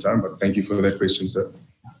asked all the time, but thank you for that question, sir.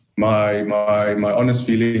 My honest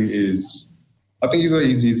feeling is, I think he's a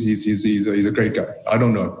great guy. I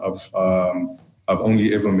don't know. I've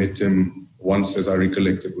only ever met him once, as I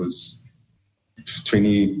recollect. It was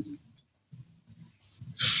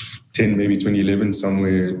 2010, maybe 2011,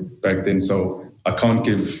 somewhere back then. So I can't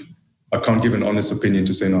give an honest opinion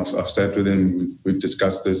to say, no, I've sat with him, we've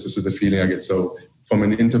discussed this. This is the feeling I get. So from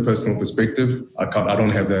an interpersonal perspective, I don't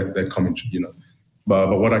have that commentary, you know.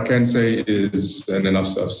 But what I can say is, and then I've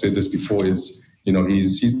said this before, is, you know,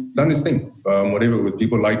 he's done his thing. Whatever, whether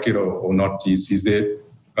people like it or not, he's there.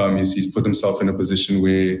 He's put himself in a position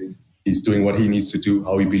where he's doing what he needs to do,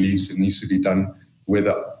 how he believes it needs to be done,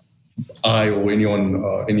 whether I or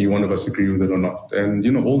any one of us agree with it or not. And,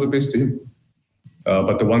 you know, all the best to him.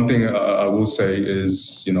 But the one thing I will say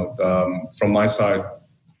is, you know, from my side,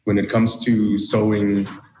 when it comes to sowing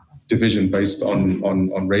division based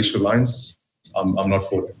on racial lines, I'm not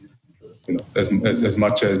for it. You know, as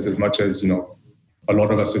much as you know, a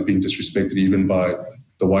lot of us have been disrespected even by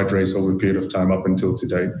the white race over a period of time up until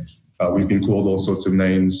today. We've been called all sorts of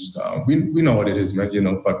names. We know what it is, man. You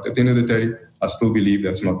know, but at the end of the day, I still believe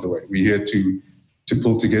that's not the way. We're here to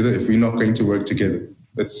pull together. If we're not going to work together,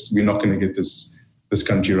 we're not going to get this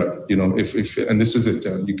country right. You know, if and this is it.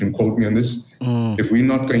 You can quote me on this. If we're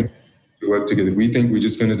not going to work together, if we think we're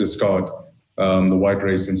just going to discard the white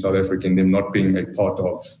race in South Africa and them not being a part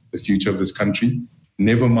of the future of this country,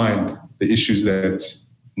 never mind the issues that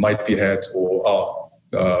might be had or are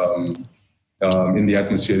in the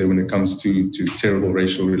atmosphere there when it comes to terrible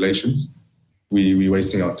racial relations, we're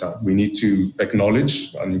wasting our time. We need to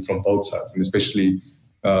acknowledge, from both sides, and especially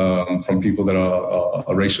from people that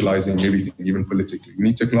are racializing everything, even politically. We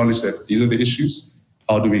need to acknowledge that these are the issues.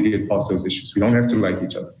 How do we get past those issues? We don't have to like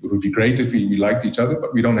each other. It would be great if we liked each other,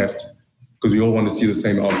 but we don't have to, because we all want to see the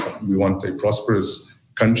same outcome. We want a prosperous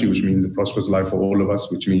country, which means a prosperous life for all of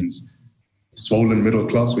us, which means swollen middle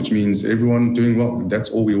class, which means everyone doing well. And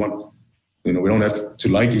that's all we want. We don't have to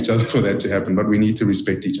like each other for that to happen, but we need to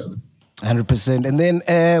respect each other. 100%. And then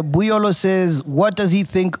Buyolo says, what does he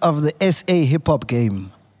think of the SA hip-hop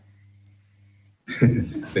game?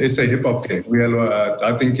 The SA hip-hop game,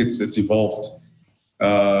 I think it's evolved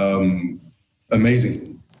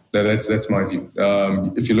amazing. That's my view.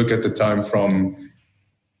 If you look at the time from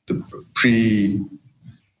the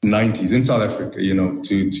pre-90s in South Africa,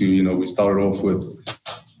 to we started off with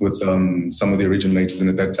some of the originators, and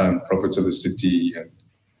at that time, Prophets of the City, and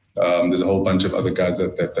there's a whole bunch of other guys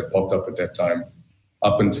that popped up at that time.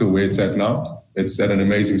 Up until where it's at now, it's at an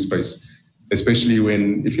amazing space. Especially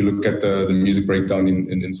if you look at the music breakdown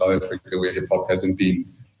in South Africa, where hip hop hasn't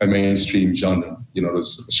been a mainstream genre, it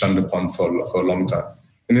was shunned upon for a long time.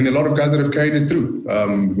 And then there are a lot of guys that have carried it through,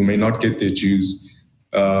 who may not get their dues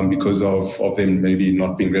because of them maybe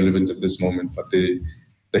not being relevant at this moment. But the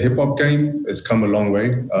hip-hop game has come a long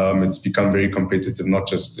way. It's become very competitive, not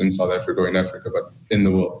just in South Africa or in Africa, but in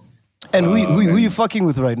the world. And who are you fucking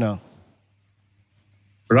with right now?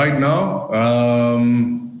 Right now,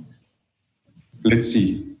 let's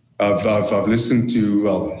see. I've listened to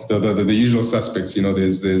the usual suspects.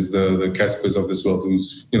 There's the Caspers of this world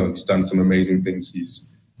who's he's done some amazing things.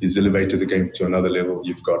 He's elevated the game to another level.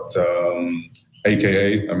 You've got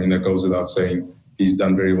AKA. I mean, that goes without saying. He's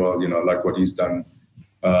done very well. I like what he's done.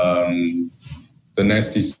 The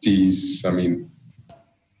Nasty Steez. I mean,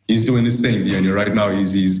 he's doing his thing. Right now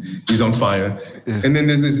he's on fire. And then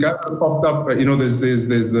there's this guy that popped up. There's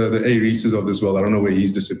the A. Reeses of this world. I don't know where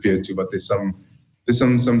he's disappeared to, but there's some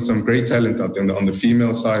great talent out there on the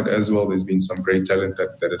female side as well. There's been some great talent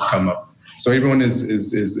that has come up. So everyone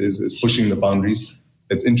is pushing the boundaries.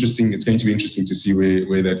 It's interesting. It's going to be interesting to see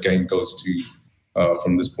where that game goes to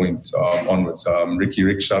from this point onwards. Ricky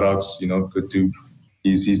Rick, shout outs. Good dude.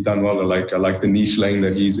 He's done well. I like the niche lane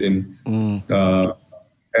that he's in,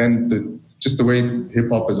 and just the way hip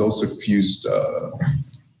hop has also fused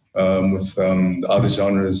with the other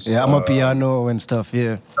genres. Yeah, I'm a piano and stuff.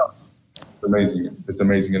 Yeah. It's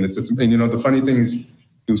amazing, and it's the funny thing is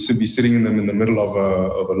you'll be sitting in the middle of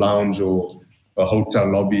a lounge or a hotel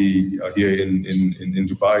lobby here in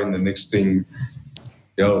Dubai, and the next thing,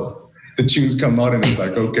 the tunes come out, and it's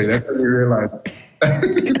like, okay, that's when we realize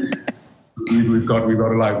we've got a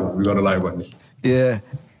live one. Yeah.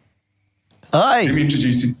 Hi. Let me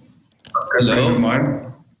introduce you. Hello.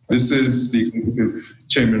 Mine. This is the executive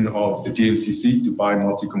chairman of the DMCC, Dubai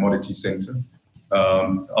Multi-Commodity Center.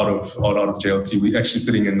 Out of JLT. We're actually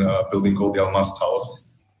sitting in a building called the Almas Tower,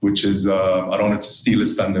 which is, I don't want to steal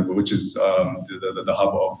his thunder, but which is the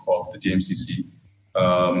hub of the DMCC.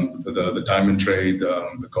 The diamond trade,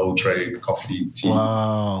 the gold trade, coffee, tea.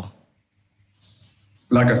 Wow.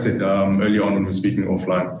 Like I said earlier on when we were speaking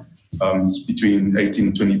offline, it's between 18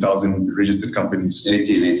 and 20,000 registered companies.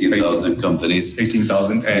 18,000 companies.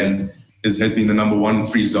 18,000, and has been the number one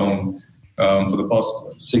free zone for the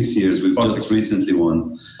past 6 years. We've just recently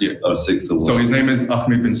won our sixth award. So his name is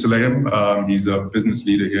Ahmed bin Sulayem. He's a business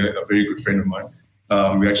leader here, a very good friend of mine.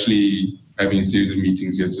 We're actually having a series of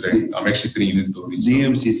meetings here today. I'm actually sitting in this building.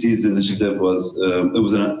 DMCC's initiative was,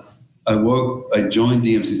 I joined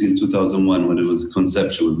DMCC in 2001 when it was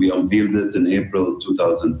conceptual. We unveiled it in April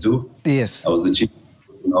 2002. Yes. I was the chief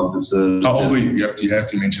officer. How old are you? You have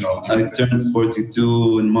to mention how old you are. I turned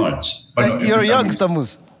 42 in March. You're young,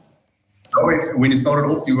 Stamus. Oh, wait, when you started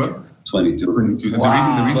off, you were? 22.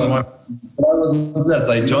 Wow. The reason why... I was blessed.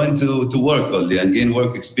 I joined to work only and gain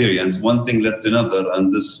work experience. One thing led to another,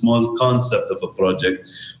 and this small concept of a project,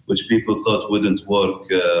 which people thought wouldn't work,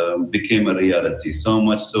 became a reality. So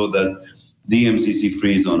much so that DMCC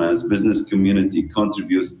Free Zone as business community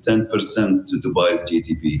contributes 10% to Dubai's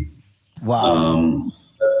GDP. Wow.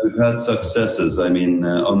 We've had successes. I mean,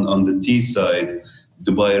 on the tea side,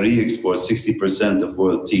 Dubai re-exports 60% of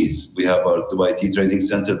world teas. We have our Dubai Tea Trading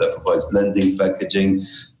Center that provides blending, packaging,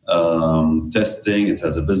 testing. It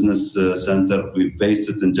has a business center. We've based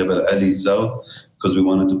it in Jebel Ali South because we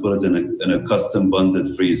wanted to put it in a custom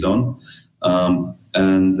bonded free zone.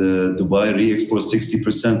 And Dubai re-exports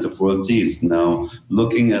 60% of world teas. Now,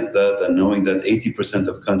 looking at that and knowing that 80%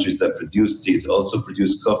 of countries that produce teas also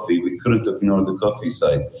produce coffee, we couldn't ignore the coffee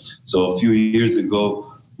side. So a few years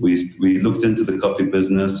ago, we looked into the coffee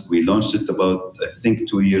business. We launched it about, I think,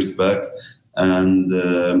 2 years back. And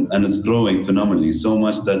it's growing phenomenally, so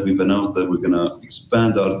much that we've announced that we're going to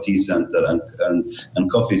expand our tea center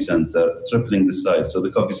and coffee center, tripling the size. So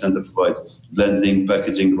the coffee center provides blending,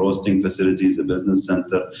 packaging, roasting facilities, a business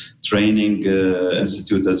center, training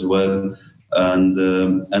institute as well,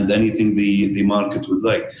 and anything the market would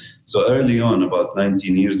like. So early on, about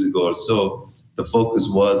 19 years ago or so, the focus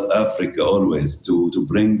was Africa always, to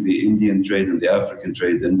bring the Indian trade and the African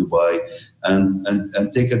trade in Dubai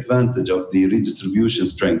and take advantage of the redistribution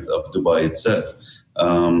strength of Dubai itself.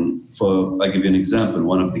 I'll give you an example.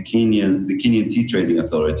 One of the Kenyan Tea Trading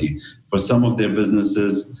Authority, for some of their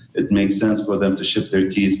businesses, it makes sense for them to ship their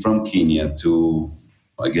teas from Kenya to,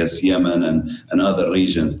 I guess, Yemen and other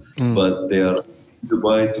regions. But they are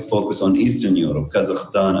Dubai to focus on Eastern Europe,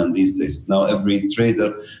 Kazakhstan, and these places. Now, every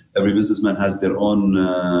trader, every businessman has their own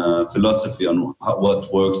philosophy on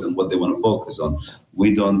what works and what they want to focus on.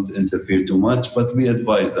 We don't interfere too much, but we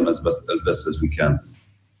advise them as best as we can.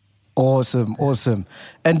 Awesome.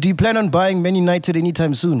 And do you plan on buying Man United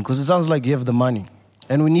anytime soon? Because it sounds like you have the money.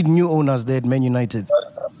 And we need new owners there at Man United.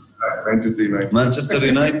 Manchester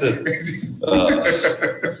United.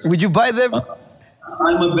 Would you buy them?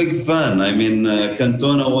 I'm a big fan. I mean,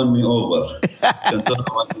 Cantona won me over.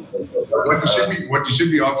 What you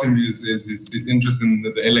should be asking is his interest in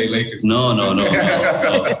the LA Lakers. No. I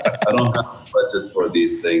don't have a budget for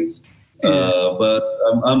these things. But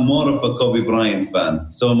I'm more of a Kobe Bryant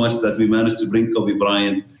fan. So much that we managed to bring Kobe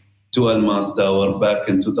Bryant to Al Mas Tower back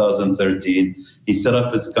in 2013. He set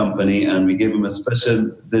up his company and we gave him a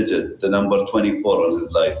special digit, the number 24 on his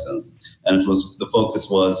license. And the focus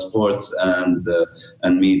was sports and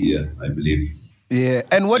media, I believe. Yeah.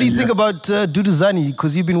 And what do you think about Duduzane?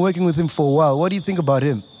 Because you've been working with him for a while. What do you think about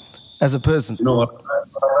him as a person? You know what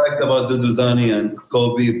I like about Duduzane and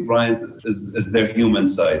Kobe Bryant is their human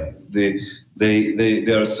side. They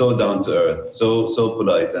are so down to earth, so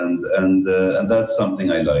polite, and that's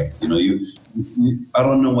something I like. You know, I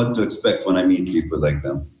don't know what to expect when I meet people like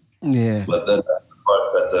them. Yeah. But that's the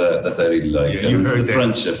part that I really like. Yeah, it's the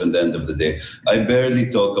friendship in the end of the day. I barely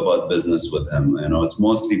talk about business with him. You know, it's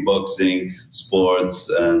mostly boxing, sports,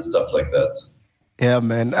 and stuff like that. Yeah,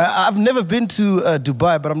 man. I've never been to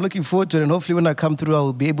Dubai, but I'm looking forward to it. And hopefully when I come through,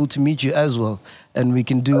 I'll be able to meet you as well. And we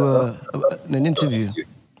can do an interview.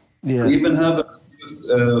 Yeah. We even have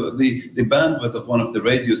the bandwidth of one of the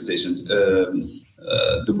radio stations,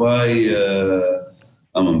 Dubai.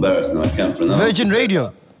 I'm embarrassed now. I can't pronounce. Virgin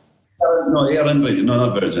Radio. No, ARN Radio. No,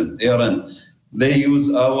 not Virgin. ARN. They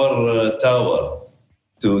use our tower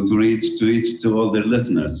to reach to all their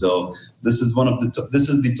listeners. So this is this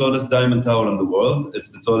is the tallest diamond tower in the world.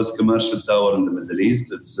 It's the tallest commercial tower in the Middle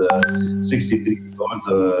East. It's 63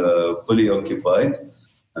 floors, fully occupied.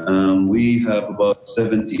 We have about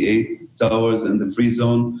 78 towers in the free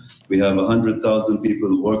zone. We have 100,000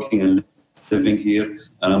 people working and living here.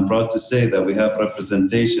 And I'm proud to say that we have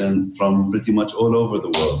representation from pretty much all over the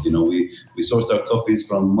world. You know, we source our coffees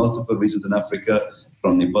from multiple regions in Africa,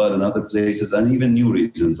 from Nepal and other places, and even new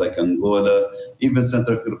regions like Angola, even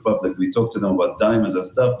Central African Republic. We talk to them about diamonds and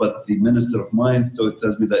stuff, but the Minister of Mines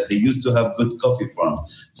tells me that they used to have good coffee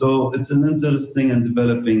farms. So it's an interesting and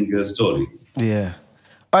developing story. Yeah.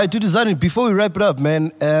 All right, Duduzane, before we wrap it up,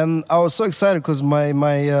 man, I was so excited because my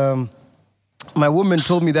woman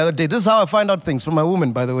told me the other day. This is how I find out things from my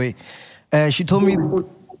woman, by the way. She told me...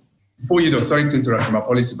 Before you do, sorry to interrupt, my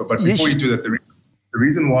apologies, but before you do that, the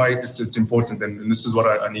reason why it's important, and this is what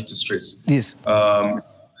I need to stress. Yes.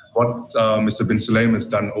 What Mr. Bin Sulaim has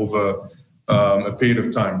done over a period of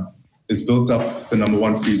time is built up the number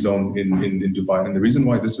one free zone in Dubai. And the reason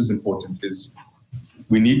why this is important is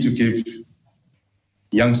we need to give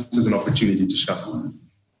youngsters an opportunity to shine.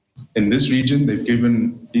 In this region, they've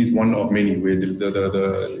given, he's one of many where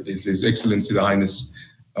His Excellency, the Highness,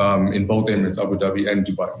 in both Emirates, Abu Dhabi and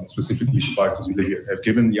Dubai, and specifically Dubai because we live here, have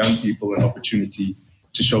given young people an opportunity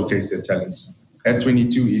to showcase their talents. At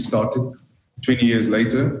 22, he started. 20 years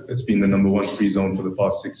later, it's been the number one free zone for the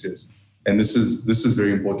past 6 years. And this is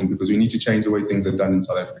very important because we need to change the way things are done in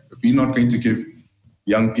South Africa. If we're not going to give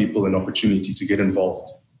young people an opportunity to get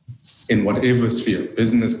involved in whatever sphere,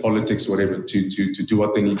 business, politics, whatever, to do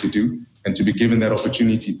what they need to do and to be given that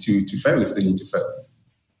opportunity to fail if they need to fail,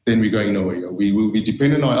 then we're going nowhere. We will be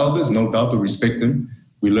dependent on our elders, no doubt, we respect them.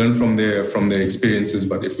 We learn from their experiences,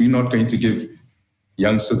 but if we're not going to give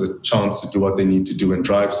youngsters a chance to do what they need to do and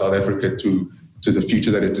drive South Africa to to the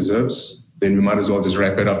future that it deserves, then we might as well just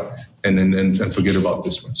wrap it up and forget about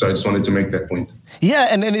this one. So I just wanted to make that point. Yeah,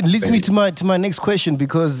 and it leads me to my next question,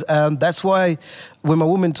 because that's why when my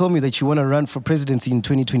woman told me that she want to run for presidency in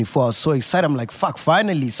 2024, I was so excited. I'm like, fuck,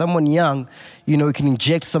 finally, someone young, can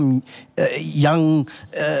inject some young,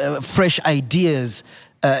 fresh ideas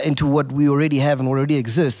into what we already have and what already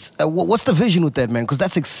exists. What's the vision with that, man? Because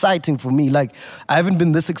that's exciting for me. Like, I haven't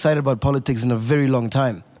been this excited about politics in a very long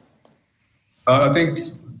time. I think,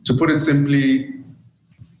 to put it simply,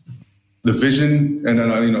 the vision, and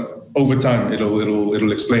over time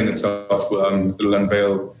it'll explain itself. It'll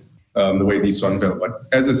unveil the way it needs to unveil. But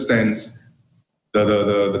as it stands,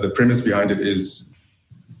 the premise behind it is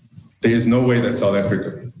there is no way that South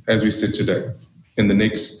Africa, as we sit today, in the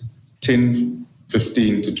next 10,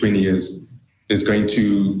 15 to 20 years, is going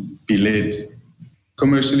to be led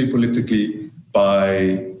commercially, politically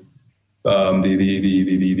by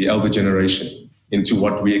the elder generation into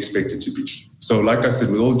what we expect it to be. So like I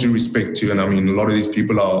said, with all due respect to, and I mean, a lot of these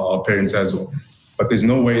people are our parents as well, but there's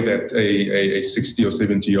no way that a 60 or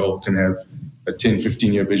 70-year-old can have a 10,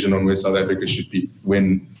 15-year vision on where South Africa should be,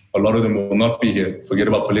 when a lot of them will not be here. Forget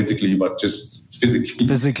about politically, but just physically.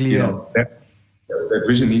 Physically, yeah. That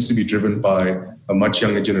vision needs to be driven by a much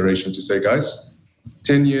younger generation to say, guys,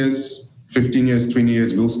 10 years, 15 years, 20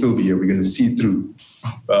 years, we'll still be here. We're going to see through.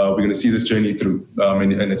 We're going to see this journey through,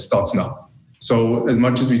 and it starts now. So as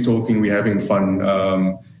much as we're talking, we're having fun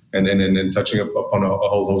and touching upon a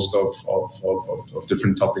whole host of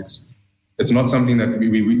different topics. It's not something that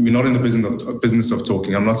we're not in the business of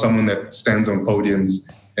talking. I'm not someone that stands on podiums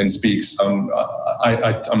and speaks. I'm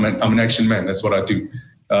an action man. That's what I do.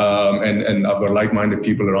 And I've got like-minded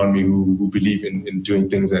people around me who believe in doing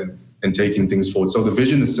things and taking things forward. So the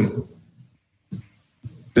vision is simple.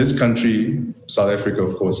 This country, South Africa,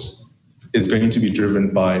 of course, is going to be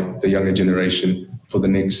driven by the younger generation for the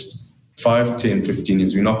next 5, 10, 15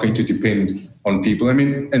 years. We're not going to depend on people. I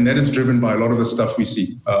mean, and that is driven by a lot of the stuff we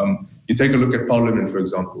see. You take a look at Parliament, for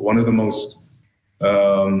example. One of the most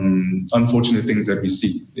unfortunate things that we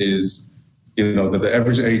see is, that the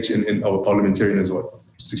average age in our parliamentarian is what?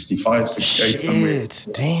 65, 68 somewhere.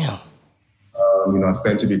 Damn. I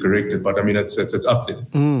stand to be corrected, but I mean, it's up there.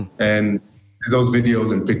 And there's those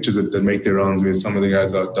videos and pictures that make their rounds where some of the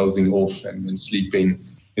guys are dozing off and sleeping.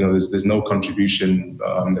 There's no contribution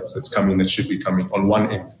that's coming that should be coming on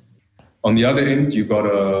one end. On the other end, you've got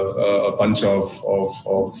a bunch of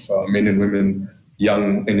men and women,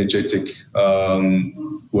 young, energetic,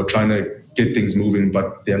 who are trying to get things moving.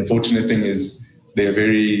 But the unfortunate thing is they're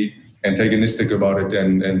very antagonistic about it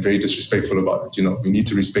and very disrespectful about it. We need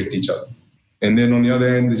to respect each other. And then on the other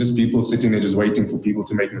end, there's just people sitting there just waiting for people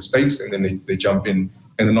to make mistakes, and then they jump in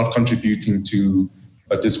and they're not contributing to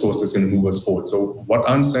a discourse that's going to move us forward. So what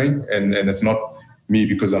I'm saying, and it's not me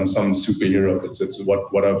because I'm some superhero, it's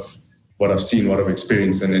what I've seen, what I've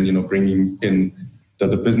experienced, and then bringing in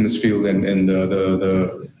the business field and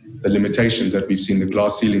the limitations that we've seen, the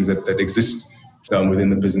glass ceilings that exist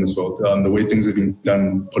within the business world, the way things have been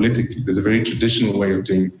done politically. There's a very traditional way of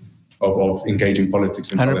doing. Of engaging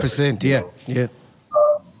politics in 100%, yeah.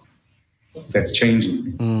 That's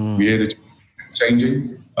changing. We hear that it's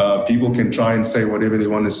changing. People can try and say whatever they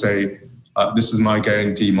want to say. This is my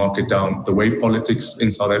guarantee, mark it down. The way politics in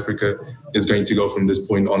South Africa is going to go from this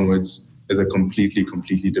point onwards is a completely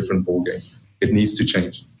different ballgame. It needs to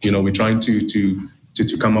change. We're trying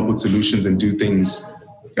to come up with solutions and do things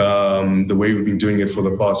the way we've been doing it for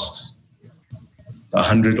the past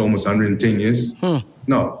 100, almost 110 years.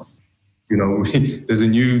 No. There's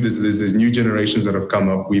new generations that have come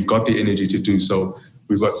up. We've got the energy to do so.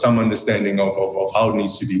 We've got some understanding of how it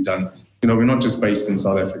needs to be done. We're not just based in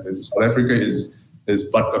South Africa. South Africa is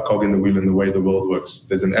but a cog in the wheel in the way the world works.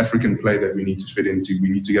 There's an African play that we need to fit into. We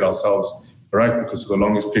need to get ourselves right, because for the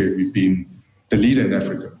longest period we've been the leader in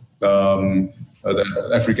Africa. The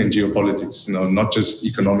African geopolitics, not just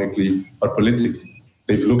economically but politically.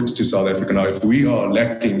 They've looked to South Africa. Now, if we are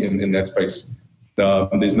lacking in that space,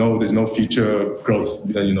 there's no future growth.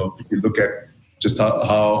 If you look at just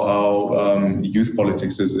how youth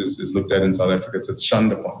politics is looked at in South Africa, it's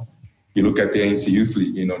shunned upon. You look at the ANC Youth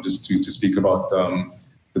League, just to speak about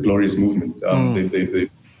the glorious movement. They've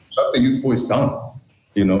shut the youth voice down.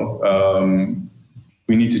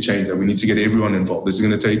 We need to change that. We need to get everyone involved. This is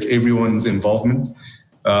going to take everyone's involvement,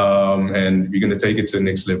 and we're going to take it to the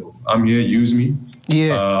next level. I'm here. Use me.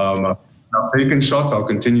 Yeah. I've taken shots. I'll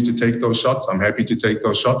continue to take those shots. I'm happy to take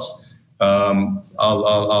those shots.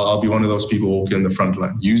 I'll be one of those people walking in the front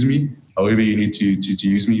line. Use me, however you need to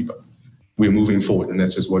use me, but we're moving forward, and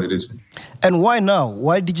that's just what it is. And why now?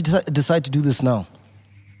 Why did you decide to do this now?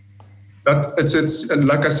 But it's and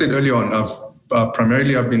like I said earlier on, I've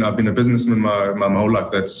been a businessman my whole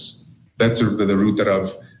life. That's the route that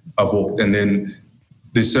I've walked, and then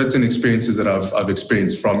there's certain experiences that I've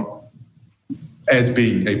experienced from as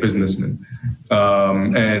being a businessman,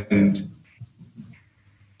 and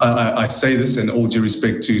I say this in all due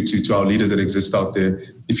respect to our leaders that exist out there.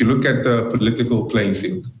 If you look at the political playing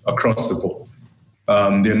field across the board,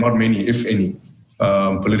 there are not many, if any,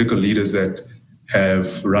 political leaders that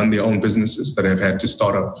have run their own businesses, that have had to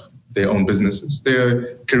start up their own businesses.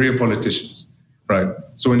 They're career politicians, right?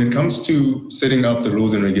 So when it comes to setting up the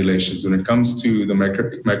rules and regulations, when it comes to the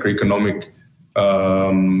macroeconomic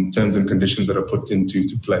terms and conditions that are put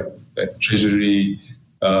into play, that Treasury,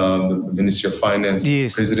 the Ministry of Finance,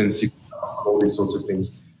 yes, Presidency, all these sorts of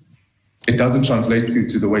things, it doesn't translate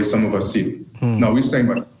to the way some of us see it. Now we're saying,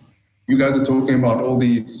 but you guys are talking about all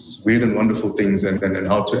these weird and wonderful things and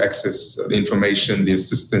how to access the information, the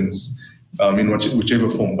assistance, in whichever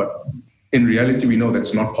form. But in reality, we know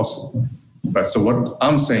that's not possible. Right? So what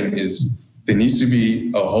I'm saying is there needs to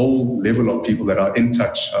be a whole level of people that are in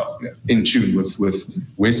touch, in tune with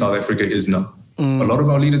where South Africa is now. A lot of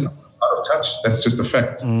our leaders are out of touch. That's just a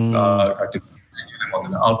fact. I can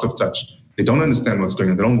them out of touch. They don't understand what's going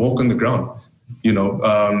on. They don't walk on the ground. I don't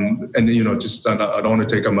want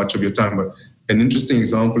to take up much of your time, but an interesting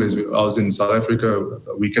example is I was in South Africa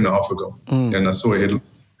a week and a half ago, and I saw a headline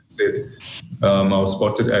that said I was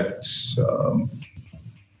spotted at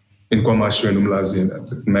in KwaMashu and Umlazi and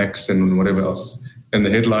at Max and whatever else. And the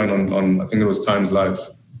headline on I think it was Times Live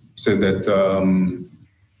said that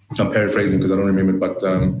I'm paraphrasing because I don't remember it, but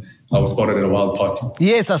I was spotted at a wild party.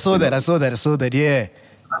 Yes, I saw that. Yeah.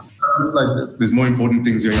 It's like there's more important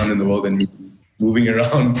things going on in the world than me moving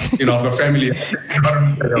around, for family.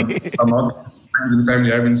 I'm not in the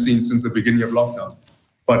family I haven't seen since the beginning of lockdown.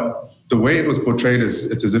 But the way it was portrayed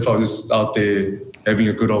it's as if I was just out there having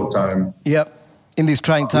a good old time. Yep, in these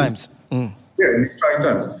trying times. Yeah, in these trying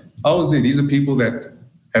times. I was there. These are people that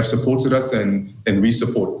have supported us and we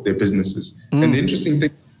support their businesses. And the interesting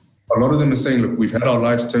thing, a lot of them are saying, look, we've had our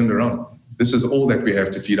lives turned around. This is all that we have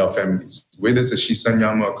to feed our families, whether it's a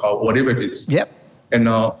shisanyama, a cow, whatever it is. Yep. And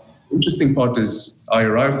now, interesting part is I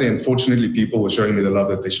arrived there and fortunately people were showing me the love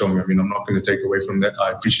that they show me. I mean, I'm not going to take away from that.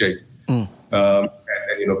 I appreciate it.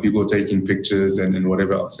 And people are taking pictures and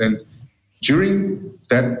whatever else. And during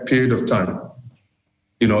that period of time,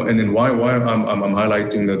 and then why I'm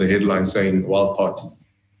highlighting the headline saying wild party.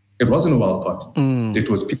 It wasn't a wild party. It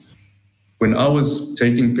was people. When I was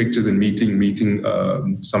taking pictures and meeting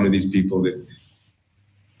some of these people,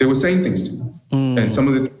 they were saying things to me. And some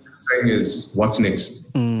of the things they were saying is, what's next?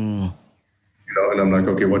 And I'm like,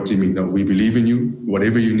 okay, what do you mean? No, we believe in you.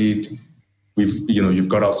 Whatever you need, you've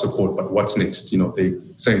got our support, but what's next? They're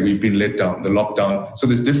saying we've been let down, the lockdown. So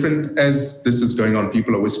there's different, as this is going on,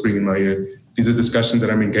 people are whispering in my ear. These are discussions that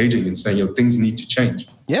I'm engaging in, saying, things need to change.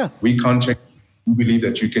 Yeah. We can't change. We believe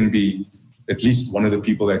that you can be at least one of the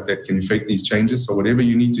people that can effect these changes. So whatever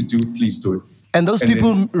you need to do, please do it. And those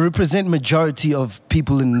people represent majority of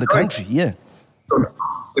people in the country, yeah. So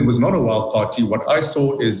it was not a wild party. What I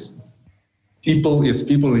saw is people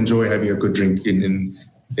enjoy having a good drink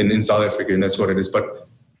in South Africa, and that's what it is. But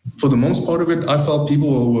for the most part of it, I felt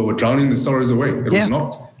people were drowning the sorrows away. It was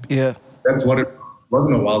not. Yeah. That's what it was. It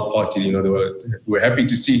wasn't a wild party. They were happy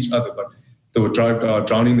to see each other, but they were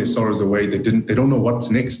drowning their sorrows away. They don't know what's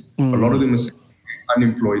next. A lot of them are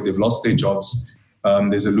unemployed. They've lost their jobs.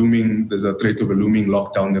 There's a threat of a looming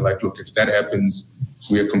lockdown. They're like, look, if that happens,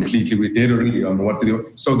 we're dead already. I don't know what to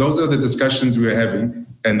do. So those are the discussions we were having.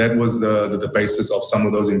 And that was the basis of some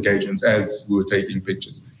of those engagements as we were taking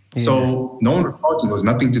pictures. Yeah. So no one was partying. There was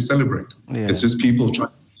nothing to celebrate. Yeah. It's just people trying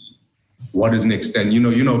to see what is next. And you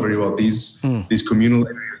know very well, these communal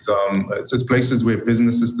areas, it's places where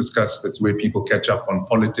businesses discuss. That's where people catch up on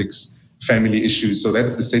politics, family issues. So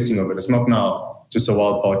that's the setting of it. It's not now just a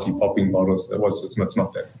wild party popping bottles. It's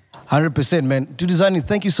not that. 100%, man. Duduzane,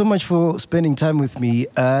 thank you so much for spending time with me.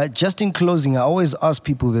 Just in closing, I always ask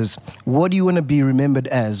people this. What do you want to be remembered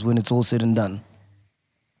as when it's all said and done?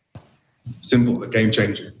 Simple, a game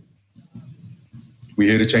changer. We're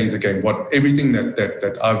here to change the game. Everything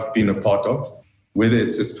that I've been a part of, whether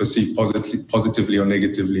it's perceived positively or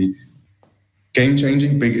negatively, game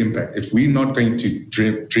changing, big impact. If we're not going to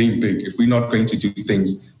dream big, if we're not going to do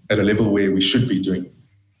things at a level where we should be doing,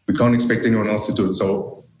 we can't expect anyone else to do it.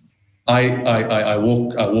 So I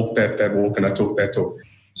walk that walk and I talk that talk.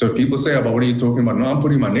 So if people say, "But what are you talking about?" No, I'm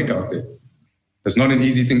putting my neck out there. It's not an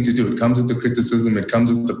easy thing to do. It comes with the criticism, it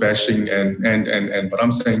comes with the bashing, but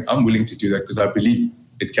I'm saying I'm willing to do that because I believe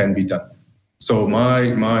it can be done. So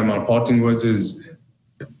my parting words is,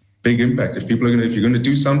 big impact. If you're going to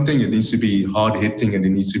do something, it needs to be hard hitting and it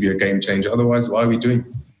needs to be a game changer. Otherwise, why are we doing it?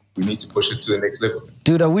 We need to push it to the next level.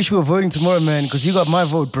 Dude, I wish we were voting tomorrow, man, because you got my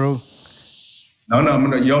vote, bro. No,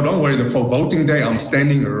 don't worry. For voting day, I'm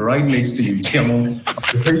standing right next to you.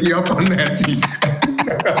 I'll pick you up on that.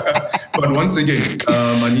 But once again,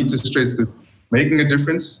 I need to stress that making a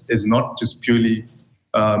difference is not just purely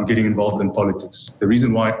getting involved in politics. The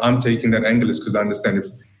reason why I'm taking that angle is because I understand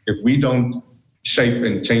if we don't shape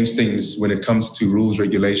and change things when it comes to rules,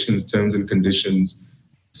 regulations, terms and conditions,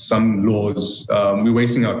 some laws, we're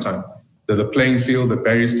wasting our time. The playing field, the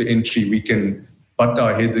barriers to entry, we can butt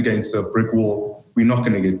our heads against a brick wall. We're not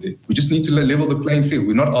going to get there. We just need to level the playing field.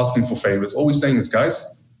 We're not asking for favors. All we're saying is,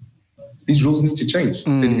 guys, these rules need to change.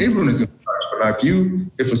 Then everyone is going to change. But now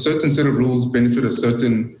if a certain set of rules benefit a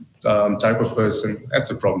certain type of person,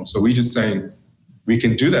 that's a problem. So we're just saying we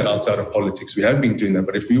can do that outside of politics. We have been doing that.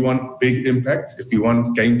 But if we want big impact, if we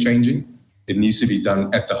want game changing, it needs to be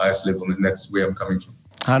done at the highest level. And that's where I'm coming from.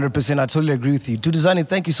 100%. I totally agree with you. Duduzane,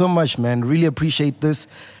 thank you so much, man. Really appreciate this.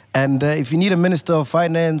 And if you need a Minister of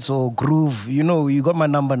Finance or Groove, you got my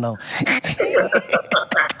number now.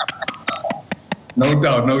 No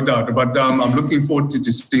doubt. But I'm looking forward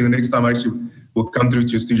to seeing the next time I actually will come through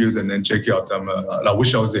to your studios and check you out. I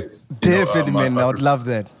wish I was there. Definitely, man. I would love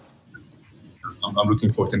that. I'm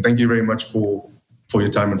looking forward. And thank you very much for your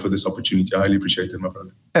time and for this opportunity. I highly appreciate it, my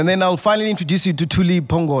brother. And then I'll finally introduce you to Thuli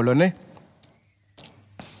Pongolo, ne?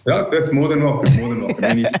 Yeah, that's more than welcome.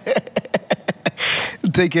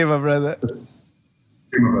 Take care, my brother.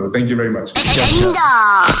 Thank you very much.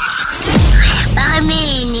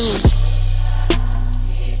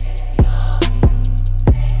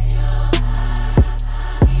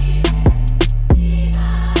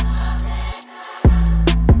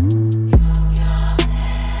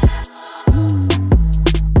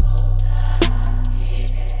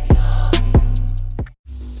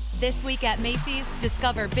 This week at Macy's,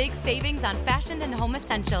 discover big savings on fashion and home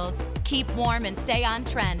essentials. Keep warm and stay on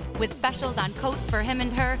trend with specials on coats for him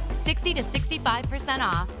and her, 60 to 65%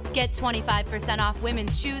 off. Get 25% off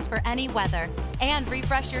women's shoes for any weather. And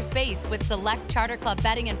refresh your space with select Charter Club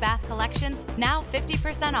bedding and bath collections, now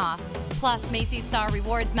 50% off. Plus, Macy's Star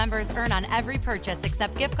Rewards members earn on every purchase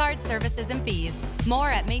except gift cards, services, and fees. More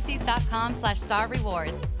at Macys.com/Star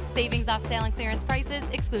Rewards. Savings off sale and clearance prices,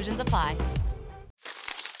 exclusions apply.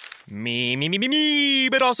 Me,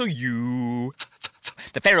 but also you.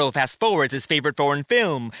 The Pharaoh fast forwards his favorite foreign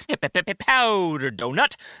film, Powder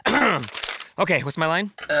Donut. Okay, what's my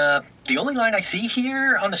line? The only line I see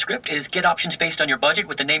here on the script is get options based on your budget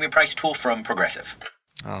with the Name Your Price tool from Progressive.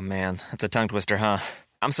 Oh man, that's a tongue twister, huh?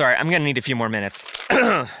 I'm sorry, I'm gonna need a few more minutes.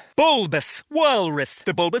 Bulbous Walrus,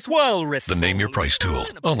 the Bulbous Walrus. The Name Your Price tool,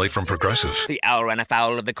 only from Progressive. The owl ran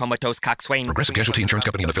afoul of the comatose coxswain. Progressive Casualty Insurance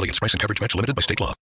Company and affiliates. Price and coverage match limited by state law.